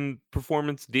enhancing and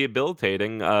performance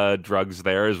debilitating drugs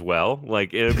there as well.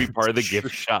 Like it'll be part of the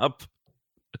gift shop.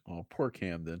 Oh, poor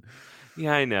Camden.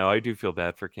 Yeah, I know. I do feel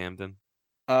bad for Camden.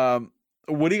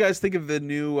 What do you guys think of the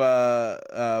new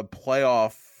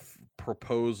playoff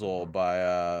proposal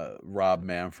by Rob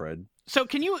Manfred? So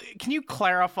can you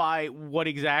clarify what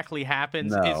exactly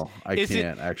happens? No, I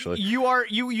can't actually.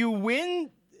 You win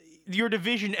your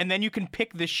division and then you can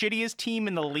pick the shittiest team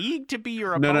in the league to be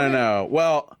your opponent? No.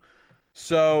 Well,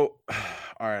 so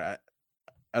all right,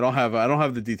 I don't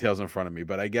have the details in front of me,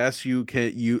 but I guess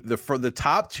for the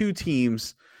top two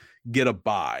teams get a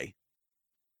bye.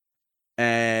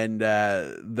 And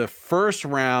the first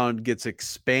round gets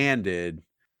expanded.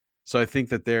 So I think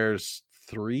that there's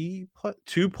two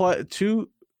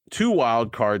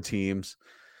wild card teams.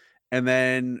 And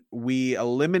then we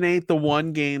eliminate the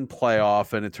 1-game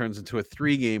playoff and it turns into a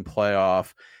 3-game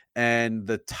playoff. And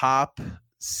the top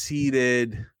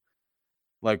seeded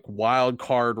like wild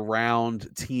card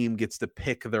round team gets to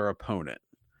pick their opponent.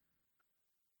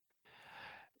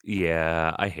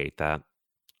 Yeah, I hate that.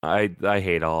 I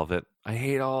hate all of it. I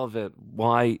hate all of it.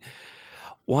 Why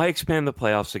expand the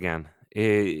playoffs again?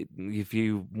 If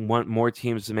you want more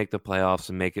teams to make the playoffs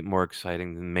and make it more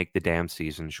exciting, then make the damn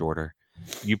season shorter.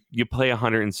 You play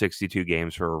 162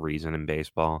 games for a reason in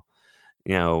baseball.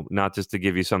 Not just to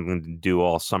give you something to do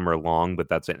all summer long, but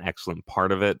that's an excellent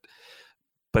part of it.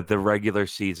 But the regular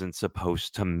season's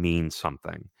supposed to mean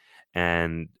something.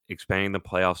 And expanding the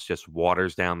playoffs just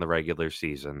waters down the regular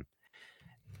season.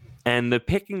 And the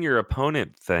picking your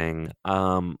opponent thing,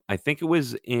 I think it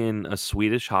was in a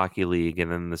Swedish hockey league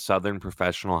and then the Southern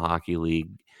Professional Hockey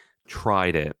League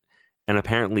tried it. And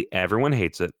apparently everyone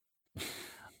hates it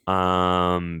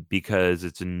because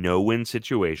it's a no-win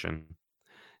situation.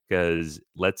 Because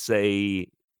let's say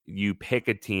you pick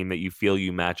a team that you feel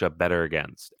you match up better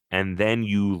against, and then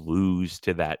you lose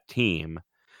to that team.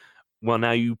 Well,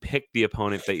 now you pick the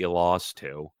opponent that you lost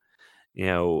to,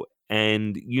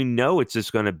 and it's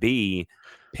just going to be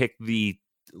pick the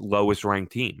lowest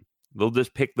ranked team. They'll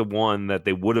just pick the one that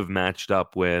they would have matched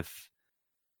up with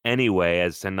anyway,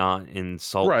 as to not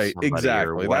insult right, somebody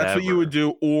exactly. or That's what you would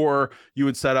whatever. do, or you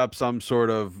would set up some sort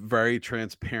of very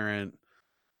transparent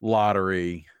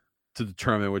lottery to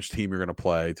determine which team you're going to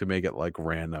play to make it like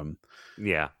random.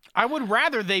 Yeah. I would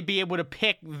rather they be able to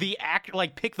pick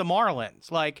pick the Marlins.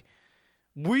 Like,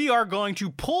 we are going to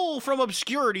pull from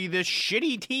obscurity this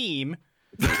shitty team.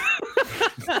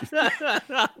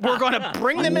 We're going to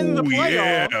bring them in the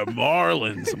playoff. Yeah,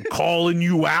 Marlins, I'm calling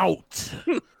you out.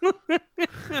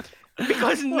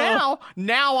 Because now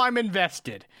I'm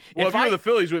invested. Well, if you're the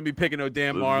Phillies, you wouldn't be picking no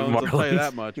damn Marlins. I'll tell you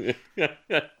that much.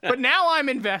 But now I'm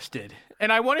invested.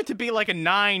 And I want it to be like a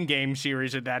 9-game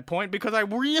series at that point because I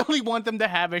really want them to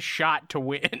have a shot to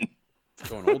win.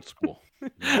 Going old school.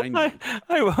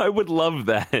 I would love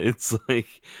that. It's like,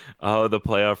 the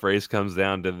playoff race comes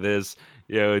down to this.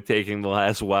 Taking the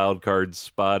last wild card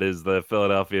spot is the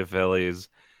Philadelphia Phillies.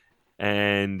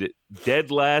 And dead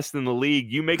last in the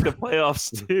league, you make the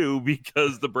playoffs too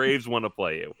because the Braves want to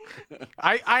play you.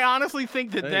 I honestly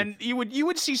think that then you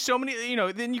would see so many,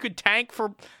 then you could tank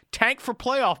for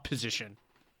playoff position.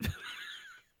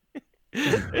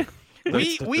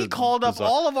 We called up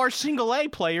all of our single A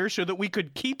players so that we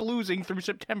could keep losing through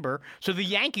September, so the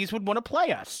Yankees would want to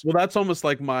play us. Well, that's almost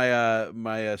like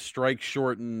my strike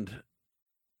shortened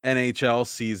NHL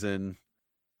season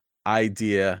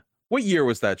idea. What year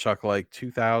was that, Chuck? Like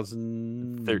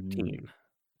 2013?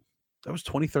 That was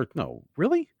 2013. No,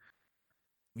 really?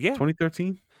 Yeah.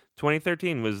 2013?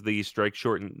 2013 was the strike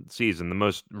shortened season, the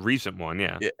most recent one.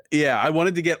 Yeah. Yeah. I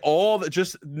wanted to get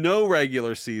just no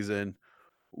regular season,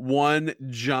 one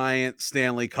giant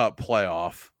Stanley Cup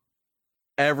playoff.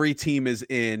 Every team is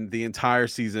in, the entire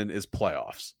season is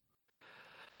playoffs.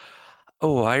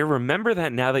 Oh, I remember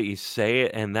that now that you say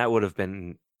it, and that would have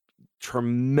been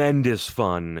tremendous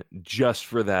fun just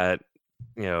for that,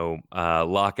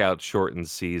 lockout shortened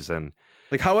season.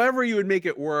 Like, however you would make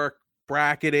it work,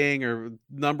 bracketing or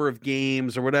number of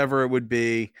games or whatever it would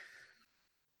be,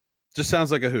 just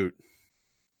sounds like a hoot.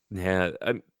 Yeah.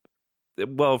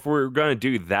 Well, if we're going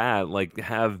to do that, like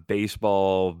have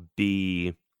baseball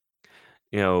be,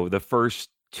 the first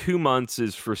 2 months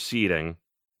is for seeding,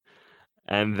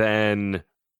 and then,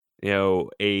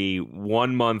 a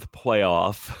 1 month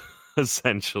playoff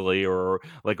essentially, or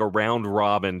like a round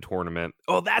robin tournament.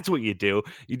 Oh, that's what you do.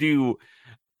 You do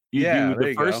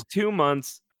the first 2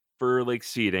 months for like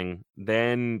seeding,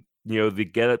 then they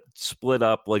get it split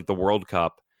up like the World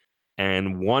Cup,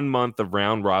 and 1 month of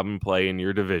round robin play in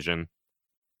your division.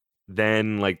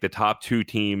 Then like the top 2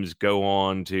 teams go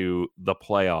on to the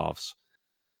playoffs.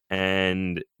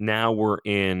 And now we're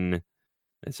in,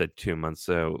 I said 2 months,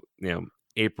 so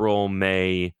April,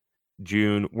 May,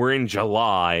 June. We're in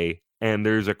July, and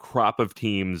there's a crop of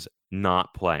teams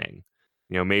not playing.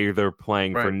 Maybe they're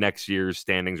playing for next year's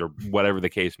standings or whatever the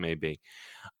case may be.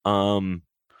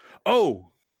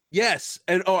 Oh, yes.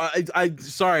 And I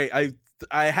sorry,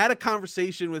 I had a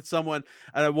conversation with someone,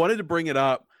 and I wanted to bring it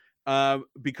up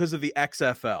because of the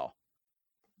XFL.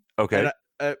 Okay.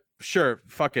 And sure,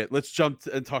 fuck it. Let's jump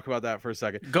and talk about that for a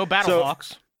second. Go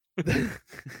Battlehawks. The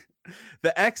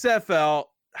XFL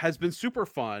has been super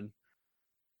fun,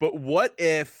 but what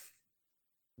if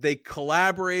they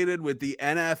collaborated with the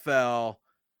NFL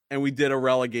and we did a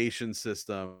relegation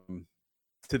system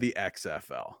to the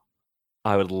XFL?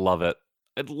 I would love it.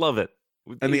 I'd love it.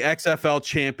 And the XFL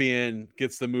champion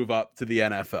gets to move up to the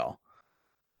NFL.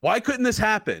 Why couldn't this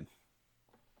happen?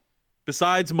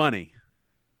 Besides money.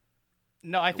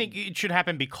 No, I think it should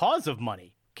happen because of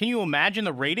money. Can you imagine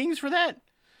the ratings for that?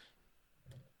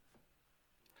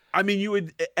 I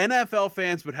mean, NFL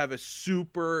fans would have a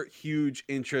super huge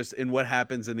interest in what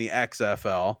happens in the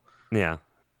XFL. Yeah.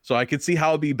 So I could see how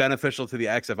it'd be beneficial to the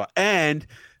XFL. And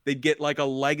they'd get like a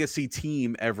legacy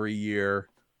team every year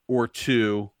or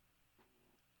two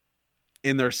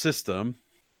in their system.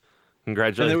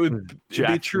 Congratulations. And it would be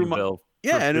a true,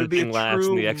 and it would be a last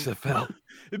true in the XFL.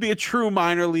 It'd be a true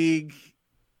minor league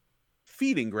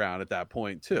feeding ground at that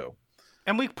point too.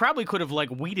 And we probably could have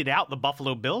like weeded out the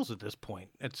Buffalo Bills at this point.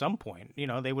 At some point,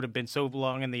 they would have been so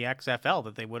long in the XFL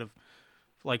that they would have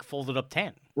like folded up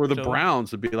 10. Or the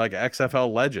Browns would be like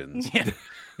XFL legends. Yeah.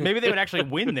 Maybe they would actually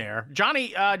win there.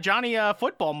 Johnny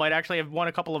Football might actually have won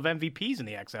a couple of MVPs in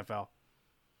the XFL.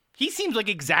 He seems like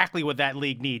exactly what that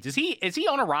league needs. Is he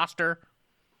on a roster?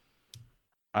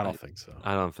 I don't think so.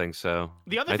 I don't think so.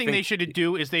 The other thing they should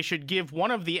do is they should give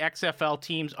one of the XFL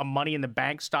teams a Money in the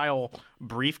Bank style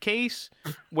briefcase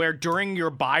where during your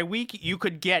bye week you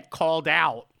could get called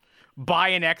out by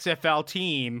an XFL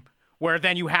team where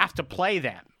then you have to play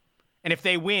them. And if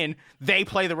they win, they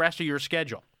play the rest of your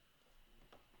schedule.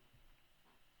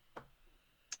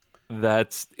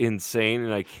 That's insane,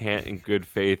 and I can't in good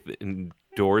faith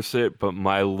endorse it, but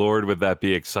my lord, would that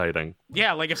be exciting?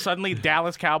 Yeah, like if suddenly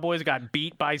Dallas Cowboys got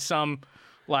beat by some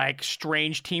like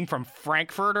strange team from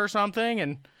Frankfurt or something,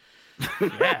 and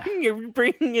yeah. You're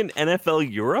bringing in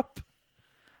NFL Europe?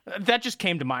 That just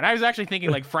came to mind. I was actually thinking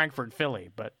like Frankfurt, Philly,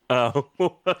 but so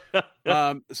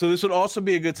this would also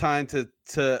be a good time to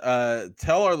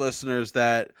tell our listeners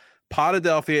that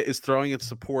Podadelphia is throwing its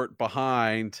support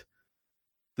behind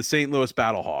the St. Louis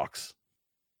Battlehawks.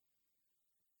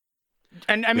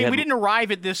 And I mean, we did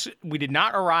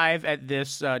not arrive at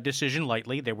this decision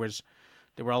lightly. There were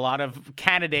a lot of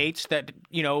candidates that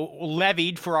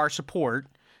levied for our support,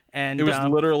 and it was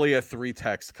literally a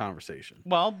 3-text conversation.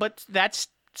 Well, but that's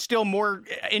still more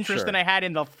interest than I had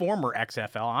in the former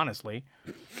XFL, honestly.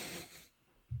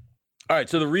 All right,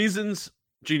 so the reasons,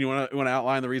 Gene, you want to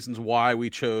outline the reasons why we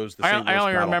chose the St. Louis I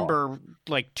only Battlehawks? remember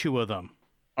like 2 of them.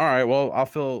 All right, well, I'll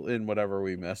fill in whatever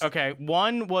we missed. Okay,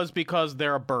 one was because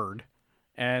they're a bird.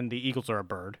 And the Eagles are a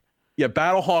bird. Yeah,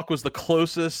 Battlehawk was the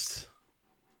closest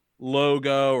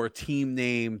logo or team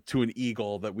name to an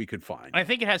eagle that we could find. I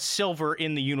think it has silver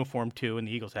in the uniform, too, and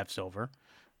the Eagles have silver.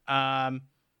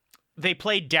 They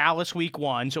played Dallas week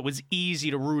 1, so it was easy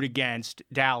to root against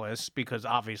Dallas because,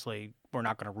 obviously, we're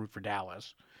not going to root for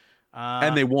Dallas.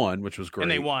 And they won, which was great.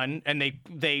 And they won, and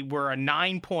they were a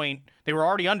 9-point. They were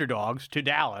already underdogs to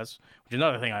Dallas, which is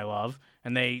another thing I love.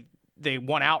 And they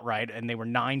won outright, and they were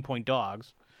 9-point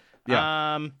dogs.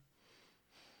 Yeah.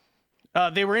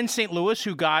 They were in St. Louis,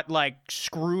 who got like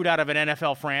screwed out of an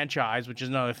NFL franchise, which is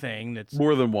another thing that's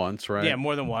more than once, right? Yeah,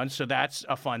 more than once. So that's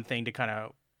a fun thing to kind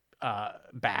of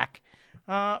back.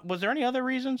 Was there any other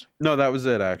reasons? No, that was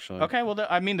it actually. Okay, well,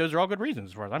 I mean, those are all good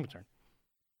reasons as far as I'm concerned.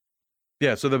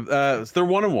 Yeah, so they're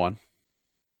 1-1.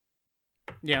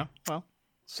 Yeah, well,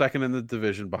 second in the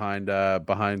division behind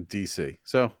DC.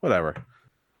 So whatever.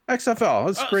 XFL,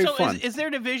 that's great fun. Is their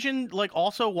division like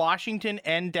also Washington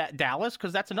and Dallas?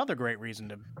 Because that's another great reason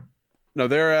to. No,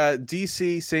 they're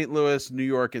DC, St. Louis, New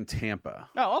York, and Tampa.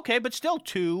 Oh, okay, but still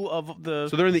two of the.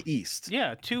 So they're in the East.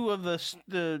 Yeah, two of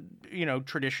the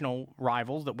traditional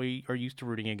rivals that we are used to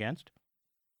rooting against.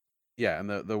 Yeah, and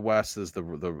the West is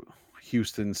the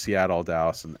Houston, Seattle,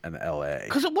 Dallas, and LA.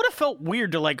 Because it would have felt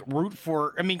weird to like root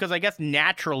for. I mean, because I guess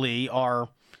naturally our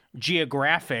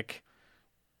geographic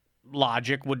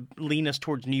logic would lean us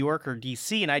towards New York or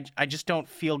DC, and I just don't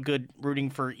feel good rooting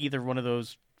for either one of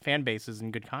those fan bases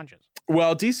in good conscience.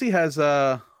 Well, DC has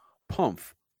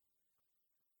Pumph.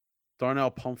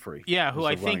 Darnell Pumphrey. Yeah, who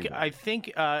I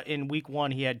think in week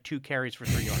 1 he had 2 carries for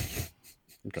 3 yards.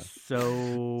 Okay.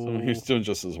 So he's doing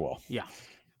just as well. Yeah.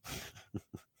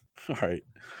 All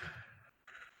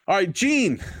right,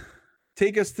 Gene,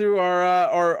 take us through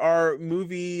our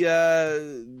movie,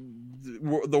 The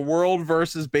World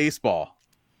versus Baseball.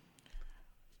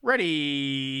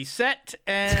 Ready, set,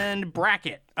 and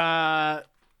bracket.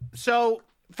 So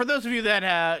for those of you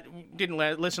that didn't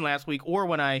listen last week, or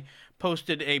when I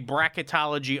posted a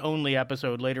bracketology only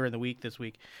episode later in the week this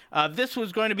week, this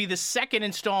was going to be the second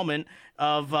installment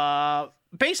of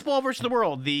Baseball versus the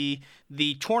World, the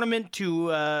tournament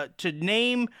to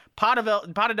name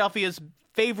Potadelphia's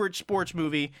favorite sports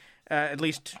movie, at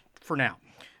least for now.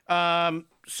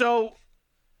 So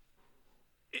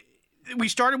we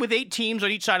started with 8 teams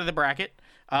on each side of the bracket.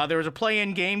 There was a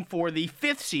play-in game for the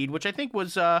 5th seed, which I think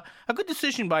was a good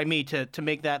decision by me to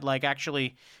make that like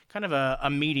actually kind of a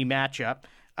meaty matchup.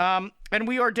 And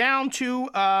we are down to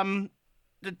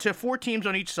 4 teams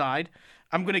on each side.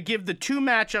 I'm going to give the 2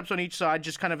 matchups on each side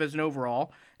just kind of as an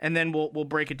overall, and then we'll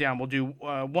break it down. We'll do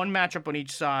 1 matchup on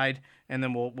each side, and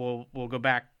then we'll go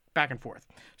back and forth.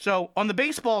 So on the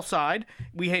baseball side,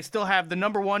 we still have the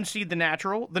number 1 seed, The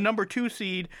Natural, the number 2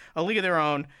 seed, A League of Their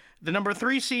Own, the number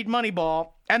 3 seed,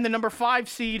 Moneyball, and the number 5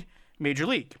 seed, Major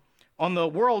League. On the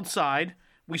world side,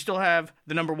 we still have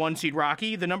the number 1 seed,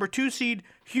 Rocky, the number 2 seed,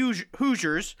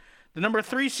 Hoosiers, the number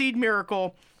 3 seed,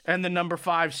 Miracle, and the number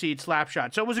 5 seed,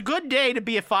 Slapshot. So it was a good day to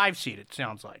be a 5 seed, it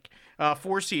sounds like.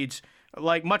 4 seeds,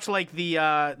 much like the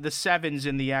 7s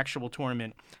in the actual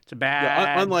tournament. It's a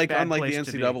bad, unlike the place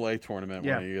NCAA tournament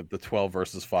where you get the 12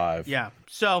 versus 5. Yeah.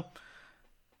 So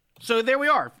there we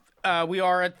are. We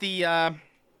are at the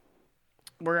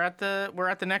we're at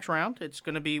the next round. It's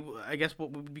going to be, I guess, what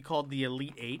would be called the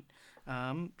Elite 8.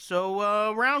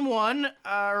 So round 1,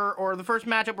 or the first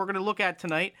matchup we're going to look at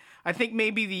tonight, I think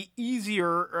maybe the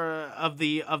easier of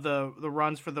the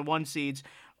runs for the 1 seeds.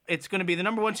 It's going to be the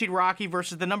number 1 seed Rocky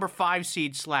versus the number 5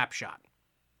 seed Slapshot.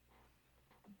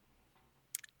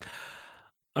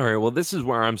 All right, well, this is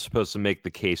where I'm supposed to make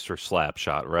the case for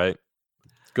Slapshot, right?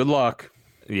 Good luck.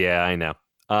 Yeah, I know.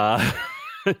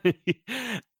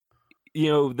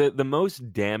 The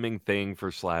most damning thing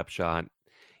for Slapshot,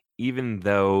 even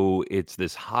though it's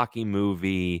this hockey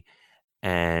movie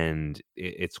and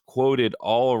it's quoted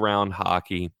all around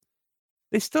hockey,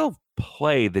 they still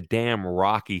play the damn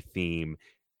Rocky theme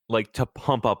like to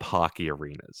pump up hockey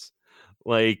arenas.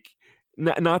 Like,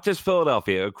 not just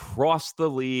Philadelphia, across the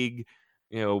league,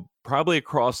 probably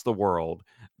across the world,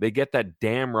 they get that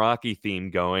damn Rocky theme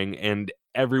going and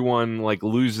everyone like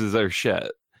loses their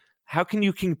shit. How can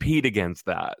you compete against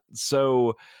that?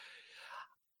 So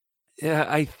yeah,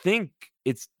 I think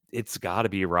it's got to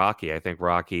be Rocky. I think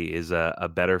Rocky is a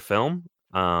better film,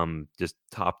 just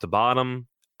top to bottom.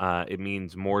 It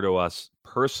means more to us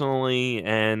personally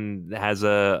and has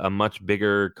a much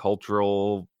bigger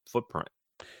cultural footprint.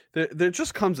 There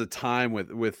just comes a time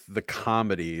with the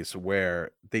comedies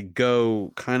where they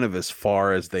go kind of as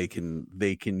far as they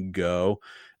can go,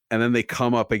 and then they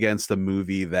come up against a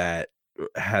movie that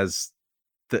has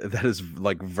that is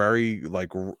like very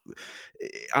like,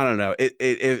 I don't know,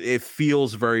 it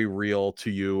feels very real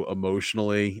to you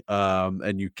emotionally,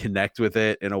 and you connect with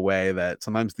it in a way that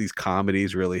sometimes these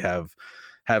comedies really have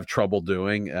trouble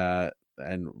doing.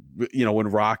 And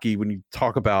when you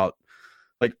talk about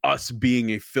like us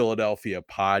being a Philadelphia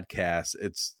podcast,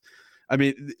 I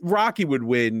mean, Rocky would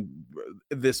win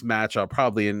this matchup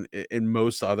probably in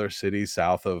most other cities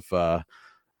south of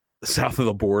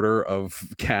the border of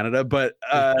Canada, but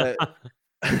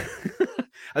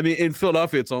I mean, in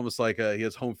Philadelphia, it's almost like he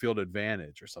has home field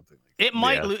advantage or something like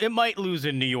that. It might lose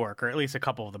in New York, or at least a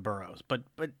couple of the boroughs, but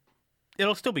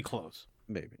it'll still be close.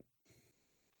 Maybe.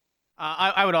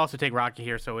 I would also take Rocky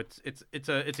here, so it's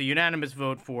a unanimous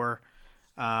vote for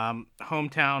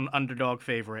hometown underdog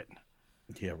favorite.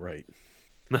 Yeah, right.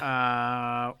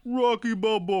 Rocky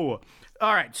Balboa.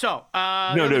 All right, so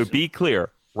no, be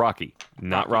clear. Rocky,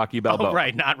 not Rocky Balboa. Oh,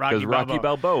 right, not Rocky Balboa. Because Rocky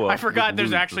Balboa. I forgot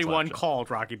there's actually one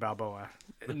called Rocky Balboa.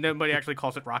 Nobody actually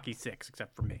calls it Rocky 6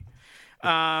 except for me.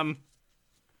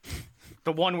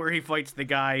 The one where he fights the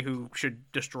guy who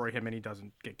should destroy him and he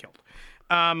doesn't get killed.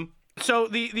 So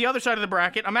the other side of the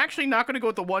bracket, I'm actually not going to go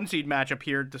with the 1-seed matchup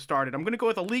here to start it. I'm going to go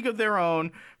with A League of Their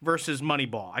Own versus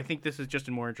Moneyball. I think this is just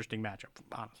a more interesting matchup,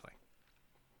 honestly.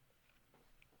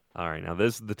 All right, now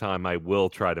this is the time I will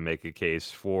try to make a case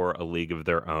for A League of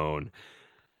Their Own.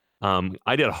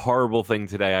 I did a horrible thing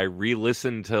today. I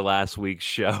re-listened to last week's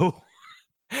show,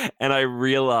 and I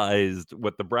realized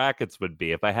what the brackets would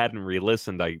be. If I hadn't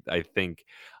re-listened, I think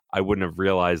I wouldn't have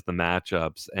realized the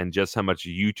matchups and just how much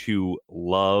you two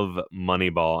love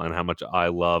Moneyball and how much I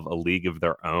love A League of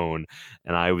Their Own.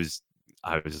 And I was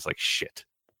just like, shit,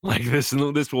 like this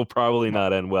will probably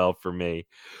not end well for me,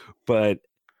 but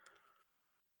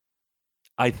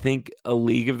I think A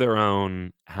League of Their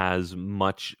Own has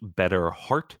much better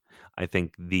heart. I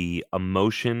think the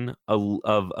emotion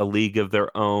of A League of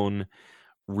Their Own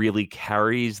really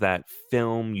carries that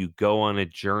film. You go on a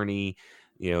journey,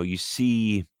 you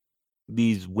see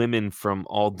these women from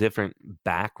all different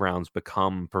backgrounds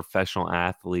become professional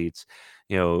athletes.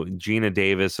 Gina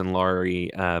Davis and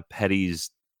Laurie Petty's,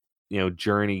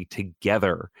 journey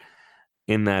together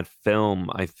in that film.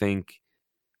 I think,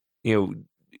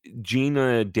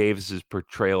 Gina Davis's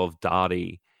portrayal of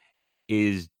Dottie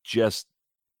is just,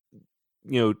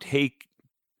 take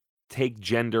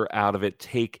gender out of it,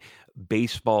 take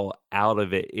baseball out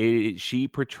of it. She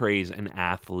portrays an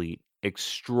athlete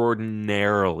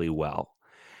extraordinarily well.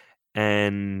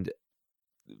 And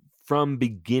from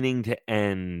beginning to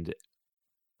end,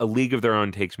 A League of Their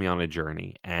Own takes me on a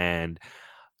journey. And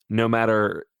no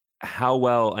matter how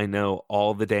well I know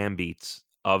all the damn beats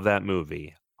of that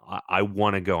movie, I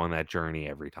want to go on that journey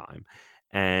every time.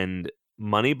 And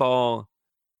Moneyball,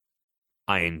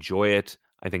 I enjoy it.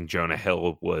 I think Jonah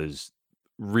Hill was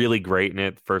really great in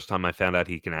it. First time I found out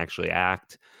he can actually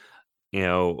act.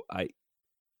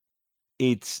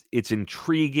 It's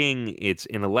intriguing. It's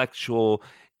intellectual.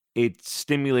 It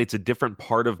stimulates a different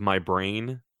part of my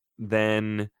brain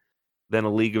than A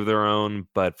League of Their Own.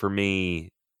 But for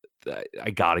me, I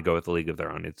got to go with A League of Their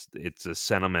Own. It's a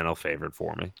sentimental favorite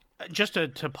for me. Just to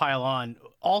pile on,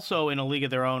 also in A League of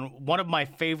Their Own, one of my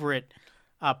favorite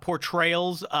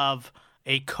portrayals of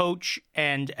a coach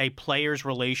and a player's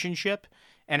relationship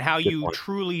and how you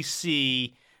truly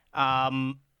see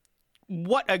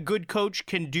what a good coach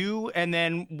can do and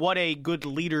then what a good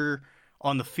leader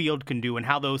on the field can do, and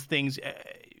how those things,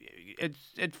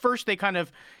 at first they kind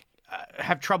of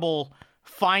have trouble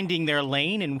finding their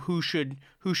lane and who should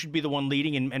be the one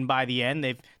leading, and by the end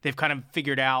they've kind of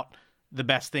figured out the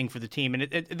best thing for the team.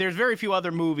 And there's very few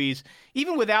other movies,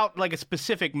 even without like a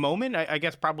specific moment. I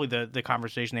guess probably the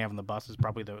conversation they have on the bus is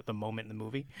probably the moment in the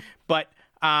movie. But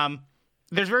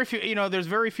there's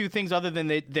very few things other than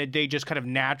that they just kind of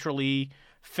naturally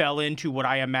fell into what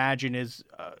I imagine is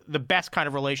the best kind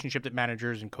of relationship that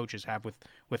managers and coaches have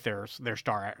with their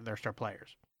star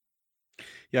players.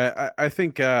 Yeah, I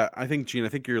think Gene, I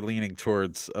think you're leaning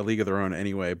towards A League of Their Own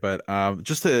anyway. But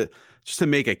just to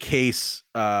make a case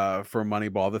for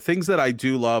Moneyball, the things that I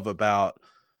do love about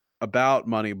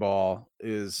Moneyball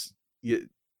is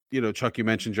Chuck, you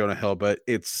mentioned Jonah Hill, but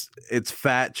it's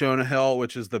fat Jonah Hill,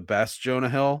 which is the best Jonah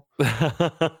Hill.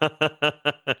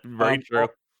 Very true.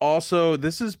 Also,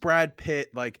 this is Brad Pitt.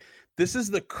 Like, this is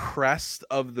the crest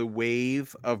of the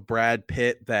wave of Brad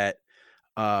Pitt that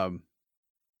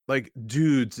like,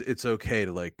 dudes, it's okay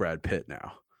to like Brad Pitt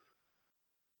now.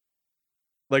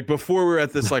 Like, before we were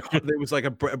at this, like, there was like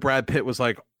Brad Pitt was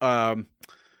like heartthrob.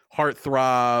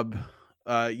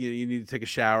 You need to take a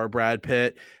shower, Brad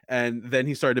Pitt. And then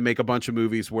he started to make a bunch of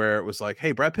movies where it was like,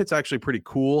 hey, Brad Pitt's actually pretty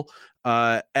cool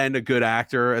and a good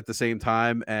actor at the same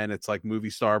time. And it's like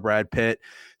movie star Brad Pitt.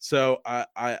 So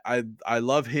I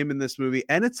love him in this movie.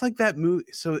 And it's like that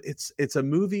movie. So it's a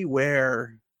movie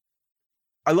where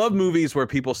I love movies where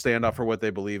people stand up for what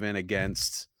they believe in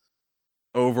against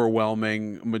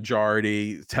overwhelming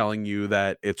majority telling you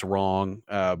that it's wrong.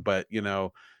 But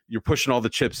you're pushing all the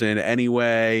chips in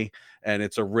anyway, and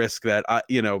it's a risk that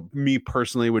me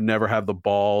personally would never have the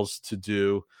balls to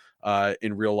do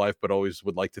in real life, but always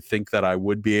would like to think that I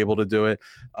would be able to do it.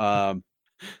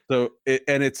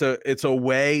 It's a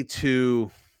way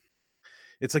to.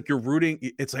 It's like you're rooting.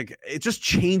 It's like it just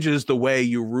changes the way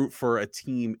you root for a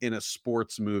team in a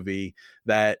sports movie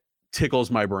that tickles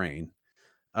my brain.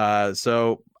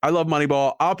 So I love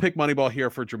Moneyball. I'll pick Moneyball here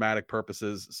for dramatic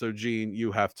purposes. So Gene,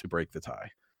 you have to break the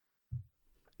tie.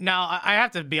 Now, I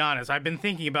have to be honest. I've been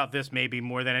thinking about this maybe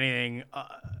more than anything.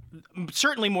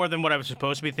 Certainly more than what I was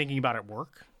supposed to be thinking about at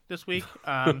work this week.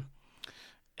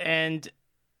 And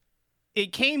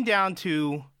it came down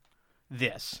to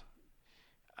this.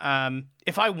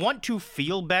 If I want to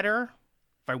feel better,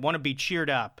 if I want to be cheered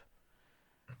up,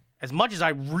 as much as I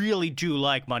really do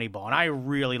like Moneyball, and I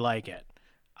really like it,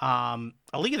 A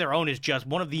League of Their Own is just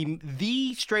one of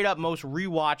the straight up most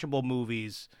rewatchable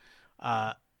movies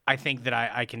I think that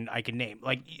I can name.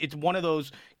 Like, it's one of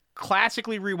those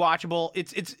classically rewatchable.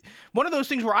 It's one of those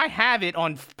things where I have it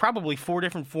on probably 4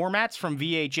 different formats from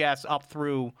VHS up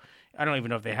through. I don't even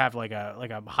know if they have like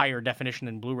a higher definition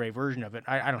than Blu-ray version of it.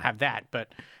 I don't have that,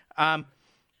 but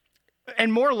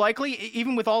and more likely,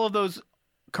 even with all of those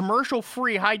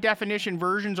commercial-free high-definition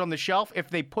versions on the shelf, if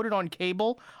they put it on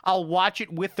cable, I'll watch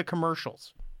it with the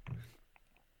commercials.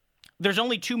 There's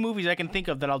only 2 movies I can think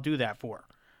of that I'll do that for.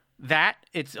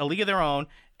 It's A League of Their Own,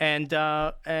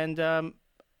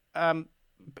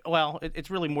 well,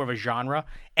 it's really more of a genre.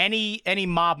 Any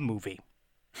mob movie.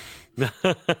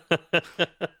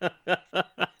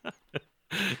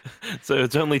 So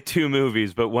it's only 2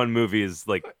 movies, but one movie is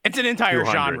like it's an entire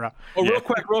 200. genre. Oh, real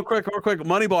quick.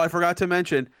 Moneyball. I forgot to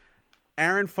mention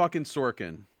Aaron fucking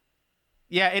Sorkin.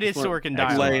 Yeah, it is Sorkin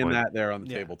dialogue. Laying that there on the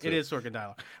table too. It is Sorkin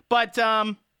dialogue. But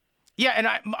yeah,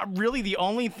 and really the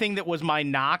only thing that was my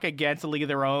knock against A League of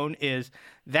Their Own is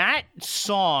that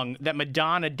song that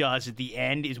Madonna does at the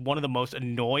end is one of the most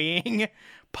annoying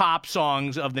pop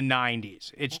songs of the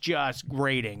 90s. It's just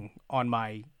grating on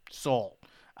my soul.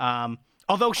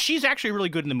 Although she's actually really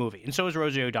good in the movie, and so is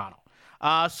Rosie O'Donnell.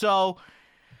 So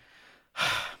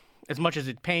as much as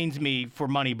it pains me for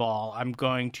Moneyball, I'm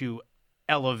going to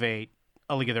elevate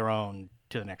A League of Their Own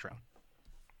to the next round.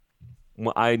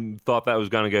 Well, I thought that was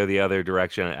going to go the other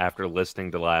direction after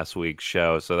listening to last week's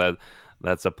show, so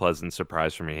that's a pleasant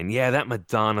surprise for me. And yeah, that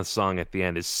Madonna song at the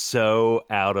end is so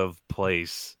out of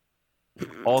place.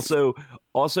 Also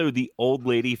the old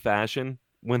lady fashion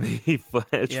when they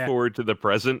flash forward to the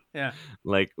present. Yeah.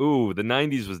 Like, ooh, the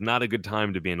 90s was not a good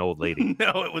time to be an old lady.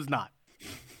 No, it was not.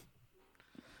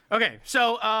 Okay,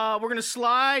 so we're going to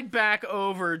slide back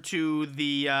over to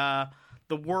the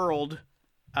world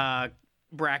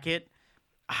bracket.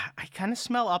 I kind of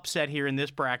smell upset here in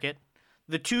this bracket.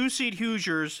 The 2-seed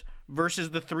Hoosiers versus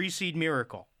the 3-seed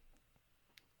Miracle.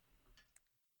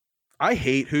 I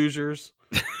hate Hoosiers.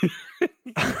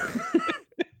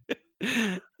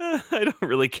 I don't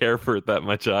really care for it that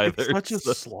much either. It's such a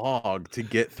slog to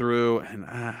get through, and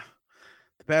the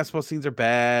basketball scenes are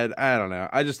bad. I don't know.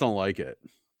 I just don't like it.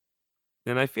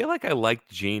 And I feel like I liked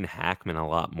Gene Hackman a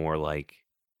lot more like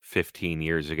 15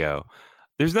 years ago.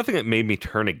 There's nothing that made me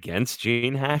turn against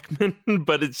Gene Hackman,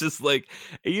 but it's just like,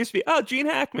 it used to be, oh, Gene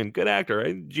Hackman, good actor.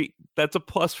 Right? That's a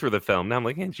plus for the film. Now I'm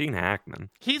like, Gene Hackman.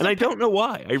 I don't know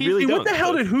why. I really don't. What the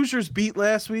hell did Hoosiers beat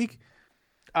last week?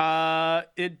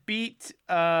 It beat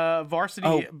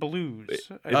Varsity Blues.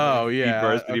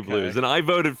 Varsity Blues, and I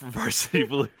voted for Varsity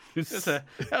Blues. That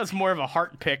was more of a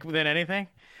heart pick than anything.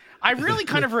 I really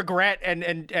kind of regret,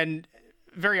 and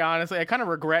very honestly, I kind of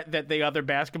regret that the other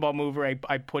basketball movie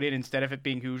I put in instead of it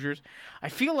being Hoosiers. I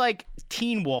feel like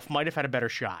Teen Wolf might have had a better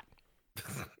shot.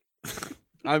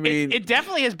 I mean, it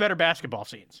definitely has better basketball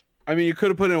scenes. I mean, you could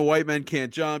have put in A White Man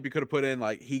Can't Jump. You could have put in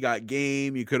like He Got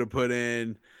Game. You could have put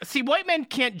in White Men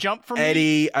Can't Jump for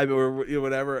Eddie, me. or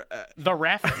whatever. The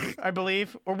Ref, I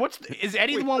believe, or is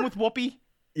Eddie the one with Whoopi?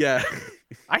 Yeah,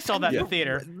 I saw that in the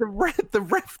theater. The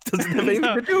ref doesn't have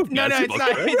anything to do with it's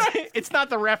not. It's not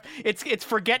the Ref. It's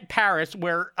Forget Paris,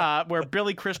 where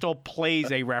Billy Crystal plays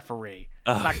a referee.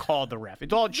 It's not called the Ref.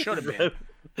 It's all it should have been.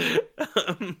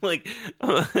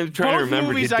 I'm trying to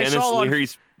remember. Dennis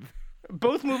Leary's.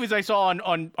 Both movies I saw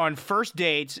on first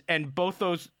dates, and both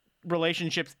those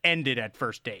relationships ended at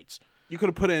first dates. You could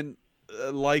have put in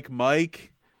Like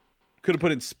Mike. Could have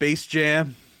put in Space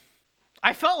Jam.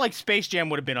 I felt like Space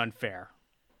Jam would have been unfair.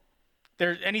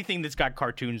 There's anything that's got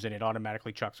cartoons in it,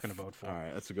 automatically Chuck's going to vote for. All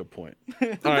right, that's a good point. All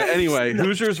right, anyway,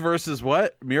 Hoosiers versus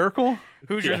what? Miracle?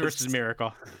 Hoosiers versus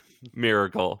Miracle.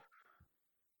 Miracle.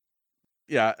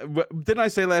 Yeah, didn't I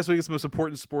say last week it's the most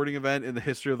important sporting event in the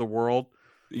history of the world?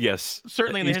 Yes.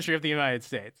 Certainly in the history of the United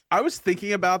States. I was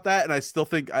thinking about that, and I still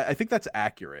think I think that's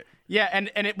accurate. Yeah, and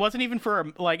it wasn't even for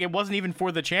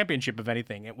the championship of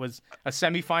anything. It was a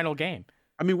semifinal game.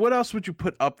 I mean, what else would you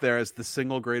put up there as the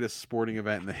single greatest sporting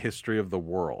event in the history of the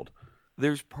world?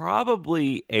 There's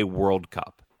probably a World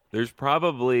Cup. There's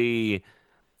probably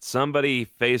somebody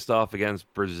faced off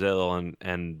against Brazil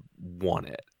and won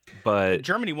it. But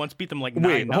Germany once beat them like 9-0.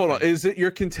 Wait, hold on. Is it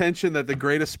your contention that the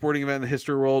greatest sporting event in the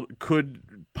history of the world could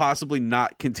possibly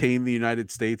not contain the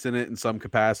United States in it in some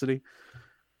capacity?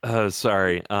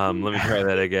 Sorry. Let me try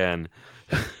that again.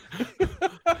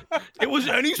 It was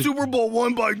any Super Bowl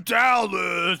won by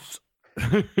Dallas.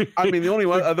 I mean, the only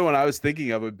other one I was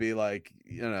thinking of would be like,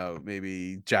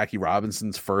 maybe Jackie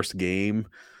Robinson's first game.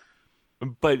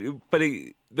 But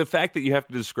the fact that you have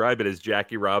to describe it as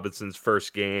Jackie Robinson's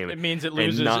first game, it means it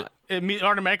loses. It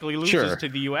automatically loses to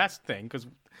the U.S. thing because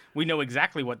we know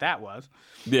exactly what that was.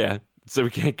 Yeah, so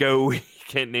we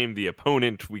can't name the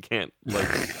opponent. We can't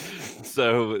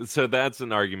So that's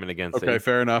an argument against it. Okay,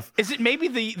 fair enough. Is it maybe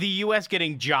the U.S.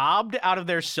 getting jobbed out of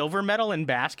their silver medal in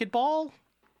basketball?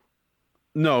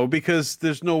 No, because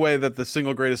there's no way that the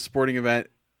single greatest sporting event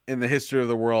in the history of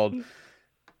the world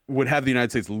would have the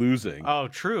United States losing. Oh,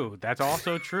 true. That's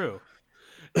also true.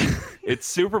 It's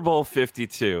Super Bowl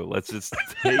 52. Let's just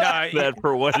take that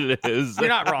for what it is. You're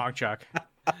not wrong, Chuck.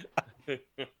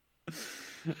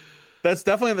 That's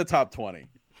definitely in the top 20.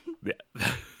 Yeah.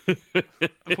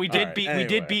 We did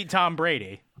beat Tom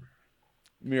Brady.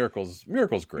 Miracle's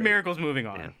great. Miracle's moving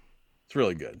on. Yeah. It's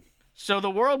really good. So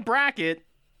the world bracket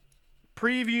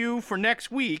preview for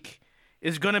next week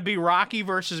is going to be Rocky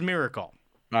versus Miracle.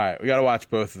 All right, I got to watch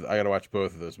both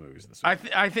of those movies this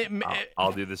week. I think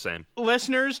I'll do the same.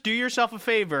 Listeners, do yourself a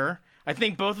favor. I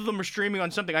think both of them are streaming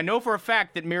on something. I know for a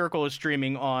fact that Miracle is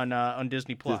streaming on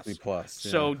Disney Plus. Disney Plus.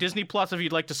 Yeah. So Disney Plus, if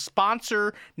you'd like to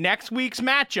sponsor next week's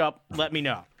matchup, let me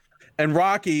know. And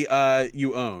Rocky,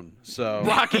 you own. So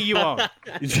Rocky, you own.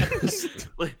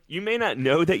 You may not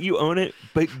know that you own it,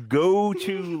 but go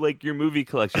to your movie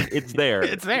collection. It's there.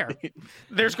 It's there.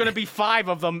 There's going to be 5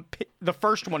 of them. The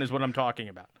first one is what I'm talking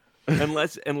about.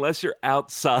 Unless you're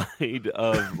outside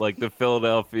of the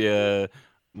Philadelphia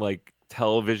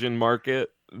television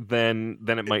market, then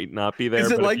it might not be there.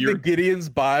 Is it but like the Gideon's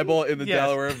Bible in the Yes.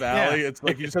 Delaware Valley? Yeah. It's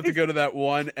like you just have to go to that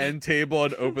one end table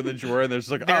and open the drawer, and there's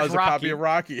There's a copy of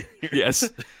Rocky. Yes.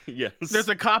 Yes. There's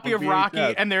a copy of On Rocky,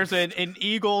 VHS. and there's an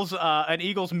Eagles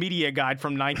media guide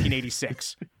from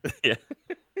 1986. Yeah.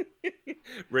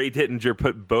 Ray Dittinger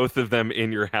put both of them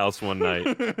in your house one night.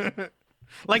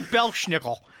 Like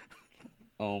Belschnickel.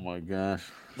 Oh my gosh.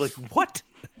 What?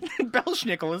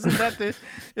 Belschnickel,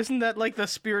 isn't that like the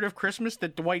spirit of Christmas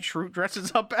that Dwight Schrute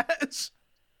dresses up as?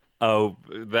 Oh,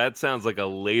 that sounds like a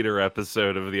later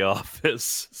episode of The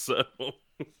Office. So, all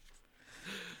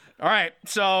right,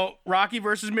 so Rocky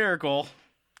versus Miracle.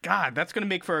 God, that's going to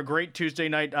make for a great Tuesday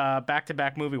night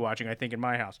back-to-back movie watching, I think, in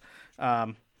my house.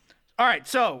 All right,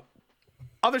 so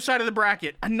other side of the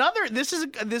bracket. This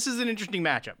is an interesting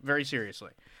matchup, very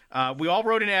seriously. We all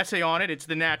wrote an essay on it. It's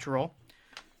The Natural.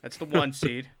 That's the 1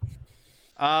 seed.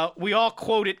 We all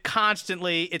quote it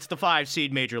constantly. It's the 5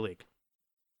 seed Major League.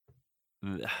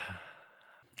 All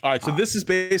right, so this is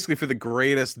basically for the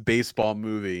greatest baseball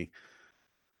movie,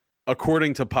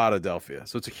 according to Podadelphia.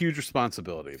 So it's a huge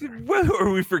responsibility there. what are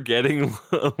we forgetting?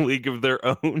 A League of Their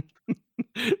Own.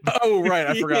 Oh, right.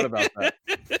 I forgot about that.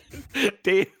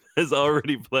 Dave has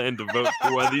already planned to vote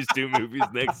for one of these 2 movies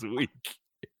next week.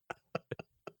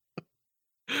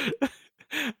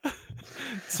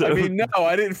 So, I mean, no,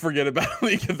 I didn't forget about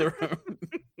League of Their Own.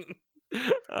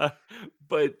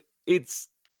 But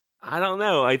I don't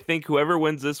know. I think whoever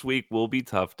wins this week will be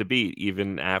tough to beat,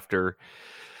 even after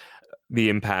the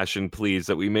impassioned pleas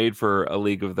that we made for A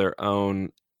League of Their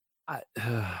Own.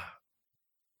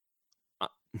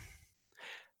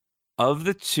 Of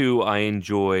the 2, I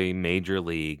enjoy Major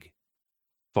League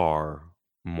far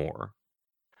more.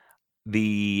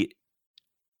 The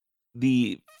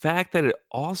fact that it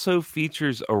also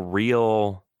features a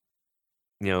real,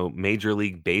 Major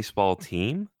League Baseball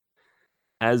team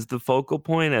as the focal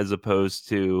point, as opposed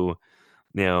to,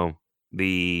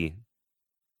 the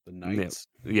Knights.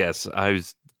 Yes, I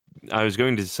was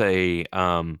going to say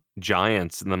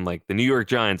Giants, and then the New York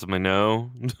Giants. I'm like,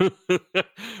 no,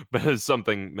 but it's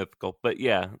something mythical. But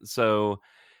yeah, so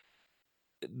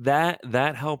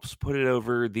that helps put it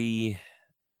over the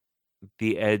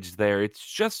edge there. It's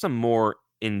just a more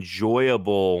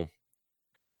enjoyable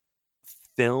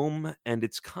film, and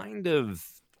it's kind of...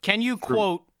 Can you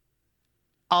quote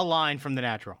a line from The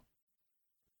Natural?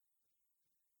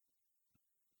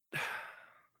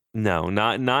 No,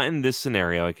 not in this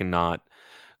scenario. I cannot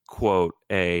quote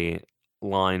a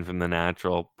line from The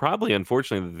Natural. Probably,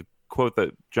 unfortunately, the quote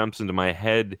that jumps into my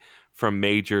head from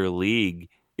Major League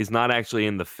is not actually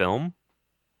in the film.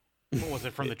 What was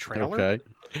it, from the trailer? Okay.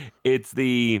 It's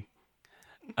the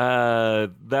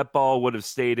that ball would have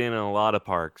stayed in a lot of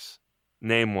parks.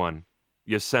 Name one.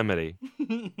 Yosemite.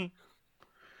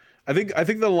 I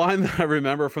think the line that I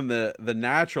remember from the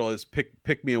Natural is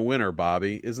pick me a winner,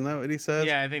 Bobby. Isn't that what he says?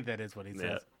 Yeah, I think that is what he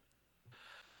says.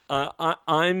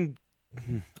 I'm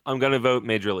gonna vote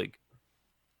Major League.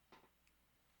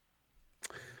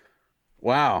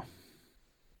 Wow.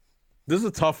 This is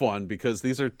a tough one because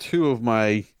these are two of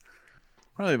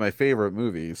probably my favorite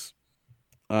movies.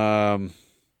 The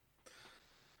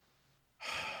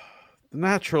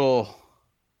Natural.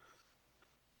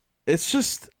 It's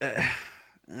just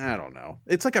I don't know.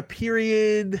 It's like a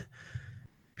period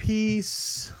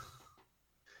piece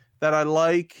that I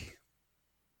like,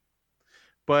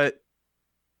 but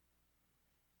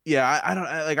yeah, I don't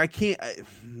like. I can't.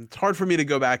 It's hard for me to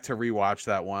go back to rewatch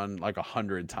that one like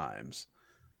 100 times.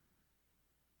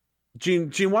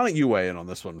 Gene, why don't you weigh in on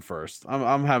this one first?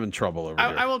 I'm having trouble over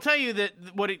here. I will tell you that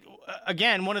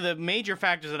again, one of the major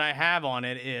factors that I have on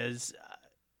it is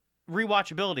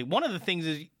rewatchability. One of the things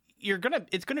is you're gonna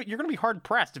be hard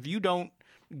pressed if you don't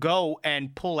go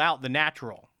and pull out The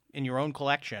Natural in your own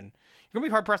collection. You're gonna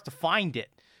be hard pressed to find it.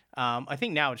 I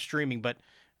think now it's streaming, but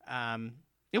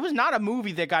it was not a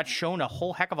movie that got shown a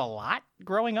whole heck of a lot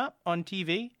growing up on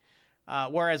TV.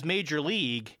 Whereas Major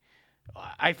League,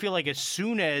 I feel like as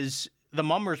soon as the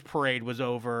Mummers Parade was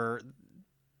over,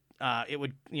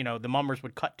 the Mummers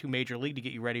would cut to Major League to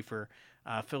get you ready for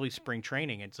Philly spring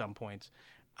training at some points.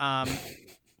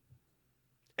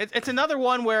 It's another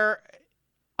one where,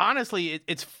 honestly,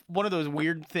 it's one of those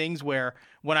weird things where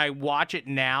when I watch it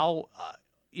now,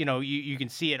 you can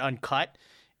see it uncut.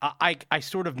 I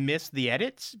sort of miss the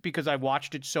edits because I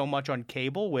watched it so much on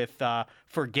cable with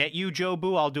 "Forget You,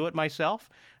 Jobu, I'll do it myself."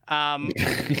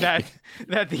 That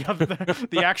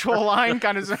the actual line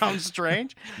kind of sounds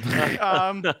strange.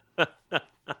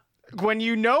 When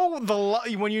you know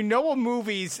a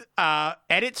movie's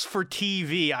edits for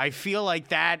TV, I feel like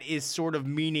that is sort of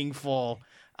meaningful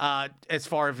as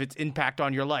far as its impact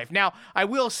on your life. Now, I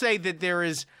will say that there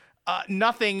is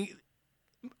nothing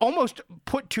almost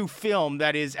put to film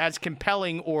that is as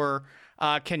compelling or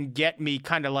can get me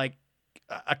kind of like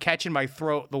a catch in my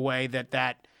throat the way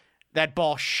that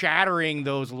ball shattering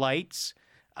those lights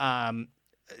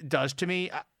does to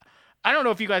me. I don't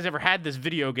know if you guys ever had this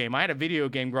video game. I had a video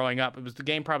game growing up. It was the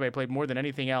game probably I played more than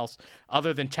anything else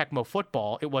other than Tecmo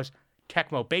Football. It was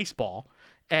Tecmo Baseball.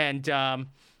 And in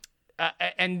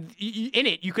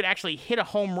it, you could actually hit a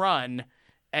home run.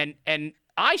 And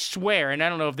I swear, and I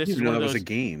don't know if this is one of those... was a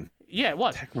game. Yeah, it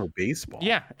was. Tecmo Baseball.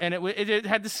 Yeah, and it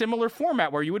had the similar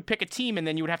format where you would pick a team and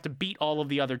then you would have to beat all of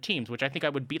the other teams, which I think I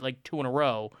would beat like 2 in a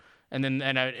row. And then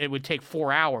it would take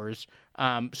 4 hours,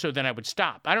 so then I would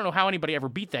stop. I don't know how anybody ever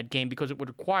beat that game because it would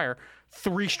require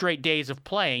 3 straight days of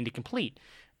playing to complete.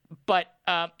 But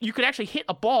you could actually hit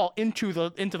a ball into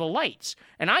the lights.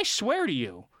 And I swear to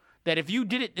you that if you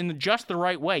did it in just the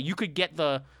right way, you could get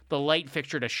the light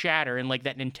fixture to shatter in like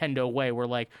that Nintendo way where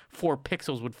like 4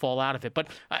 pixels would fall out of it. But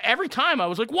every time I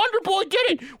was like, Wonder Boy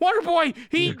did it! Wonder Boy,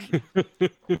 he...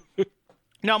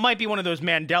 Now, it might be one of those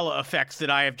Mandela effects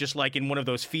that I have just like in one of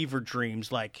those fever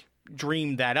dreams, like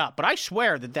dreamed that up. But I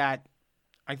swear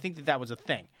I think that was a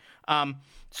thing.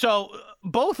 So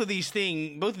both of these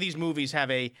movies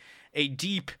have a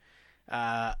deep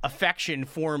affection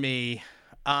for me.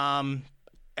 And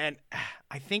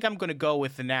I think I'm going to go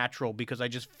with The Natural because I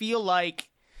just feel like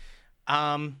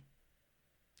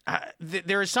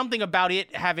there is something about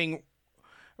it having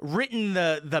written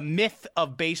the myth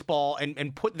of baseball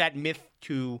and put that myth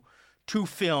to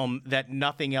film that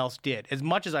nothing else did. As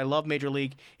much as I love Major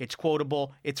League, it's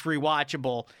quotable, it's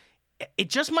rewatchable, it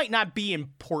just might not be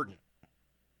important.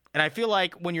 And I feel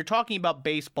like when you're talking about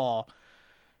baseball,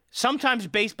 sometimes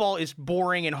baseball is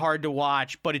boring and hard to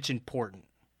watch, but it's important.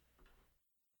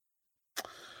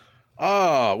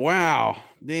 Oh, wow.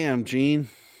 Damn, Gene.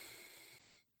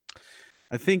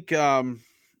 I think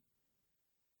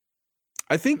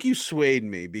you swayed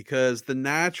me because The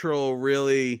Natural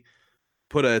really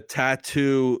put a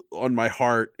tattoo on my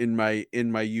heart in my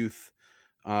youth,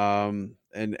 and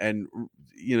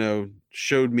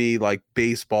showed me like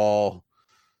baseball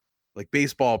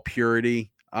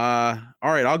purity. All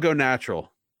right, I'll go Natural.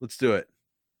 Let's do it.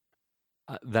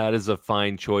 That is a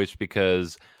fine choice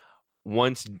because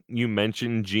once you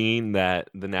mentioned, Gene, that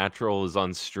The Natural is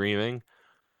on streaming,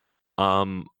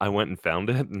 I went and found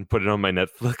it and put it on my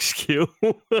Netflix queue.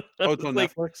 Oh, it's on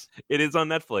Netflix? It is on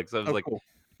Netflix. I was like, cool.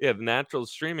 yeah, The Natural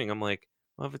streaming. I'm like,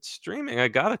 well, if it's streaming, I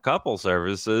got a couple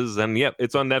services, and yep,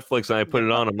 it's on Netflix. And I put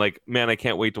it on. I'm like, man, I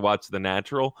can't wait to watch The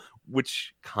Natural,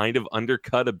 which kind of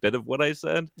undercut a bit of what I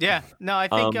said. Yeah, no, I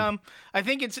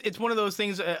think it's one of those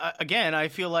things. Again, I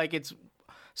feel like it's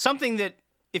something that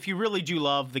if you really do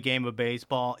love the game of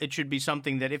baseball, it should be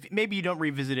something that if maybe you don't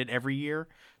revisit it every year,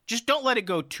 just don't let it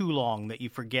go too long that you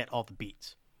forget all the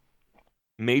beats.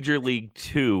 Major League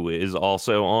 2 is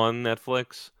also on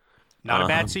Netflix. Not a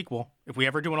bad sequel. If we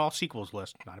ever do an all sequels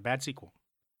list, not a bad sequel.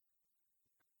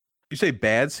 You say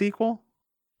bad sequel?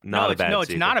 Not a bad sequel.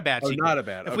 It's not a bad sequel. Not a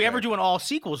bad. If we ever do an all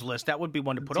sequels list, that would be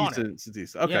one to put on it. It's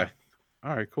decent. Okay. Yeah.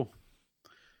 All right, cool.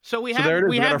 So we have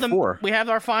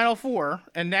our final four,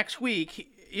 and next week,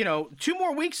 2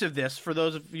 more weeks of this for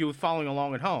those of you following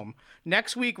along at home.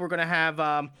 Next week we're going to have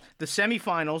the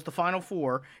semifinals, the final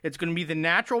four. It's going to be the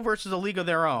Natural versus A League of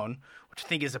Their Own, which I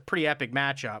think is a pretty epic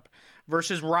matchup,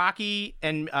 versus Rocky,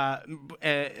 and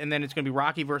then it's going to be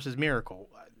Rocky versus Miracle.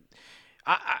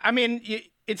 I mean,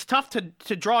 it's tough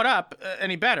to draw it up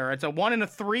any better. It's a 1 and a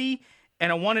 3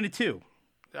 and a 1 and a 2.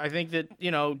 I think that,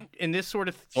 in this sort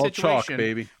of all situation, chalk,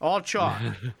 baby. All chalk.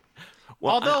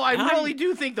 Well, although I really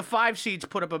do think the 5 seeds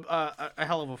put up a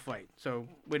hell of a fight. So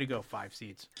way to go, 5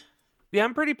 seeds. Yeah,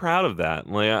 I'm pretty proud of that.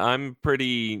 Like, I'm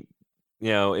pretty,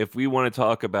 if we want to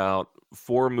talk about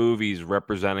 4 movies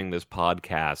representing this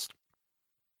podcast,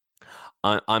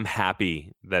 I'm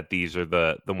happy that these are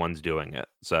the ones doing it.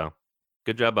 So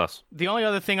good job, us. The only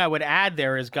other thing I would add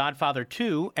there is Godfather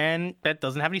 2, and that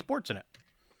doesn't have any sports in it.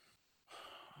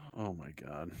 Oh my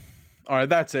God. All right,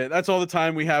 that's it. That's all the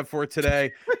time we have for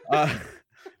today.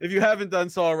 If you haven't done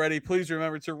so already, please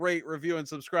remember to rate, review, and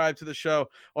subscribe to the show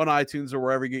on iTunes or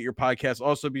wherever you get your podcasts.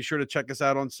 Also, be sure to check us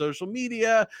out on social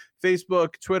media,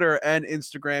 Facebook, Twitter, and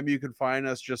Instagram. You can find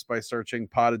us just by searching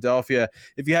Podadelphia.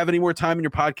 If you have any more time in your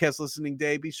podcast listening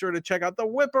day, be sure to check out the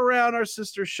Whip Around, our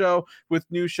sister show, with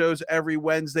new shows every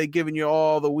Wednesday, giving you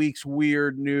all the week's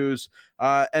weird news.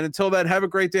 And until then, have a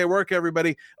great day at work,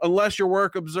 everybody, unless your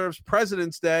work observes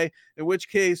President's Day, in which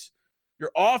case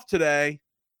you're off today.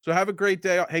 So have a great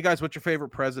day. Hey, guys, what's your favorite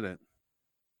president?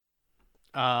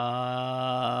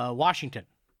 Washington.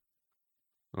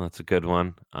 Well, that's a good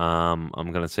one. I'm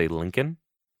going to say Lincoln.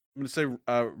 I'm going to say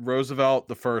Roosevelt,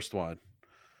 the first one.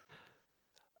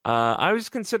 I was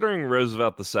considering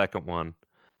Roosevelt, the second one.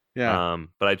 Yeah.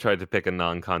 But I tried to pick a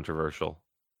non-controversial.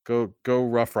 Go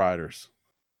Rough Riders.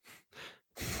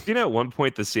 Do you know at one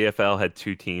point the CFL had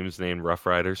 2 teams named Rough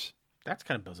Riders? That's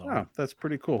kind of bizarre. Oh, that's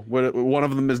pretty cool. One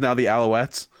of them is now the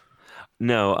Alouettes?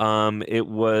 No, it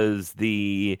was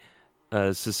the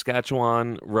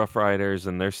Saskatchewan Rough Riders,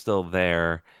 and they're still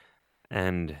there.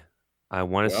 And I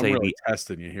want to say I'm really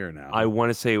testing you here now. I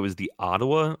want to say it was the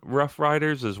Ottawa Rough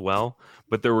Riders as well,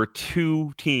 but there were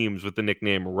 2 teams with the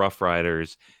nickname Rough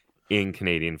Riders in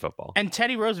Canadian football. And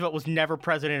Teddy Roosevelt was never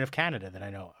president of Canada that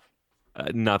I know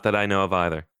of. Not that I know of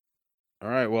either. All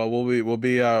right. Well, we'll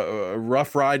be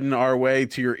rough riding our way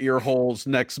to your ear holes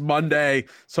next Monday.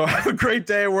 So have a great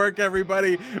day at work,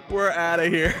 everybody. We're out of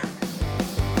here.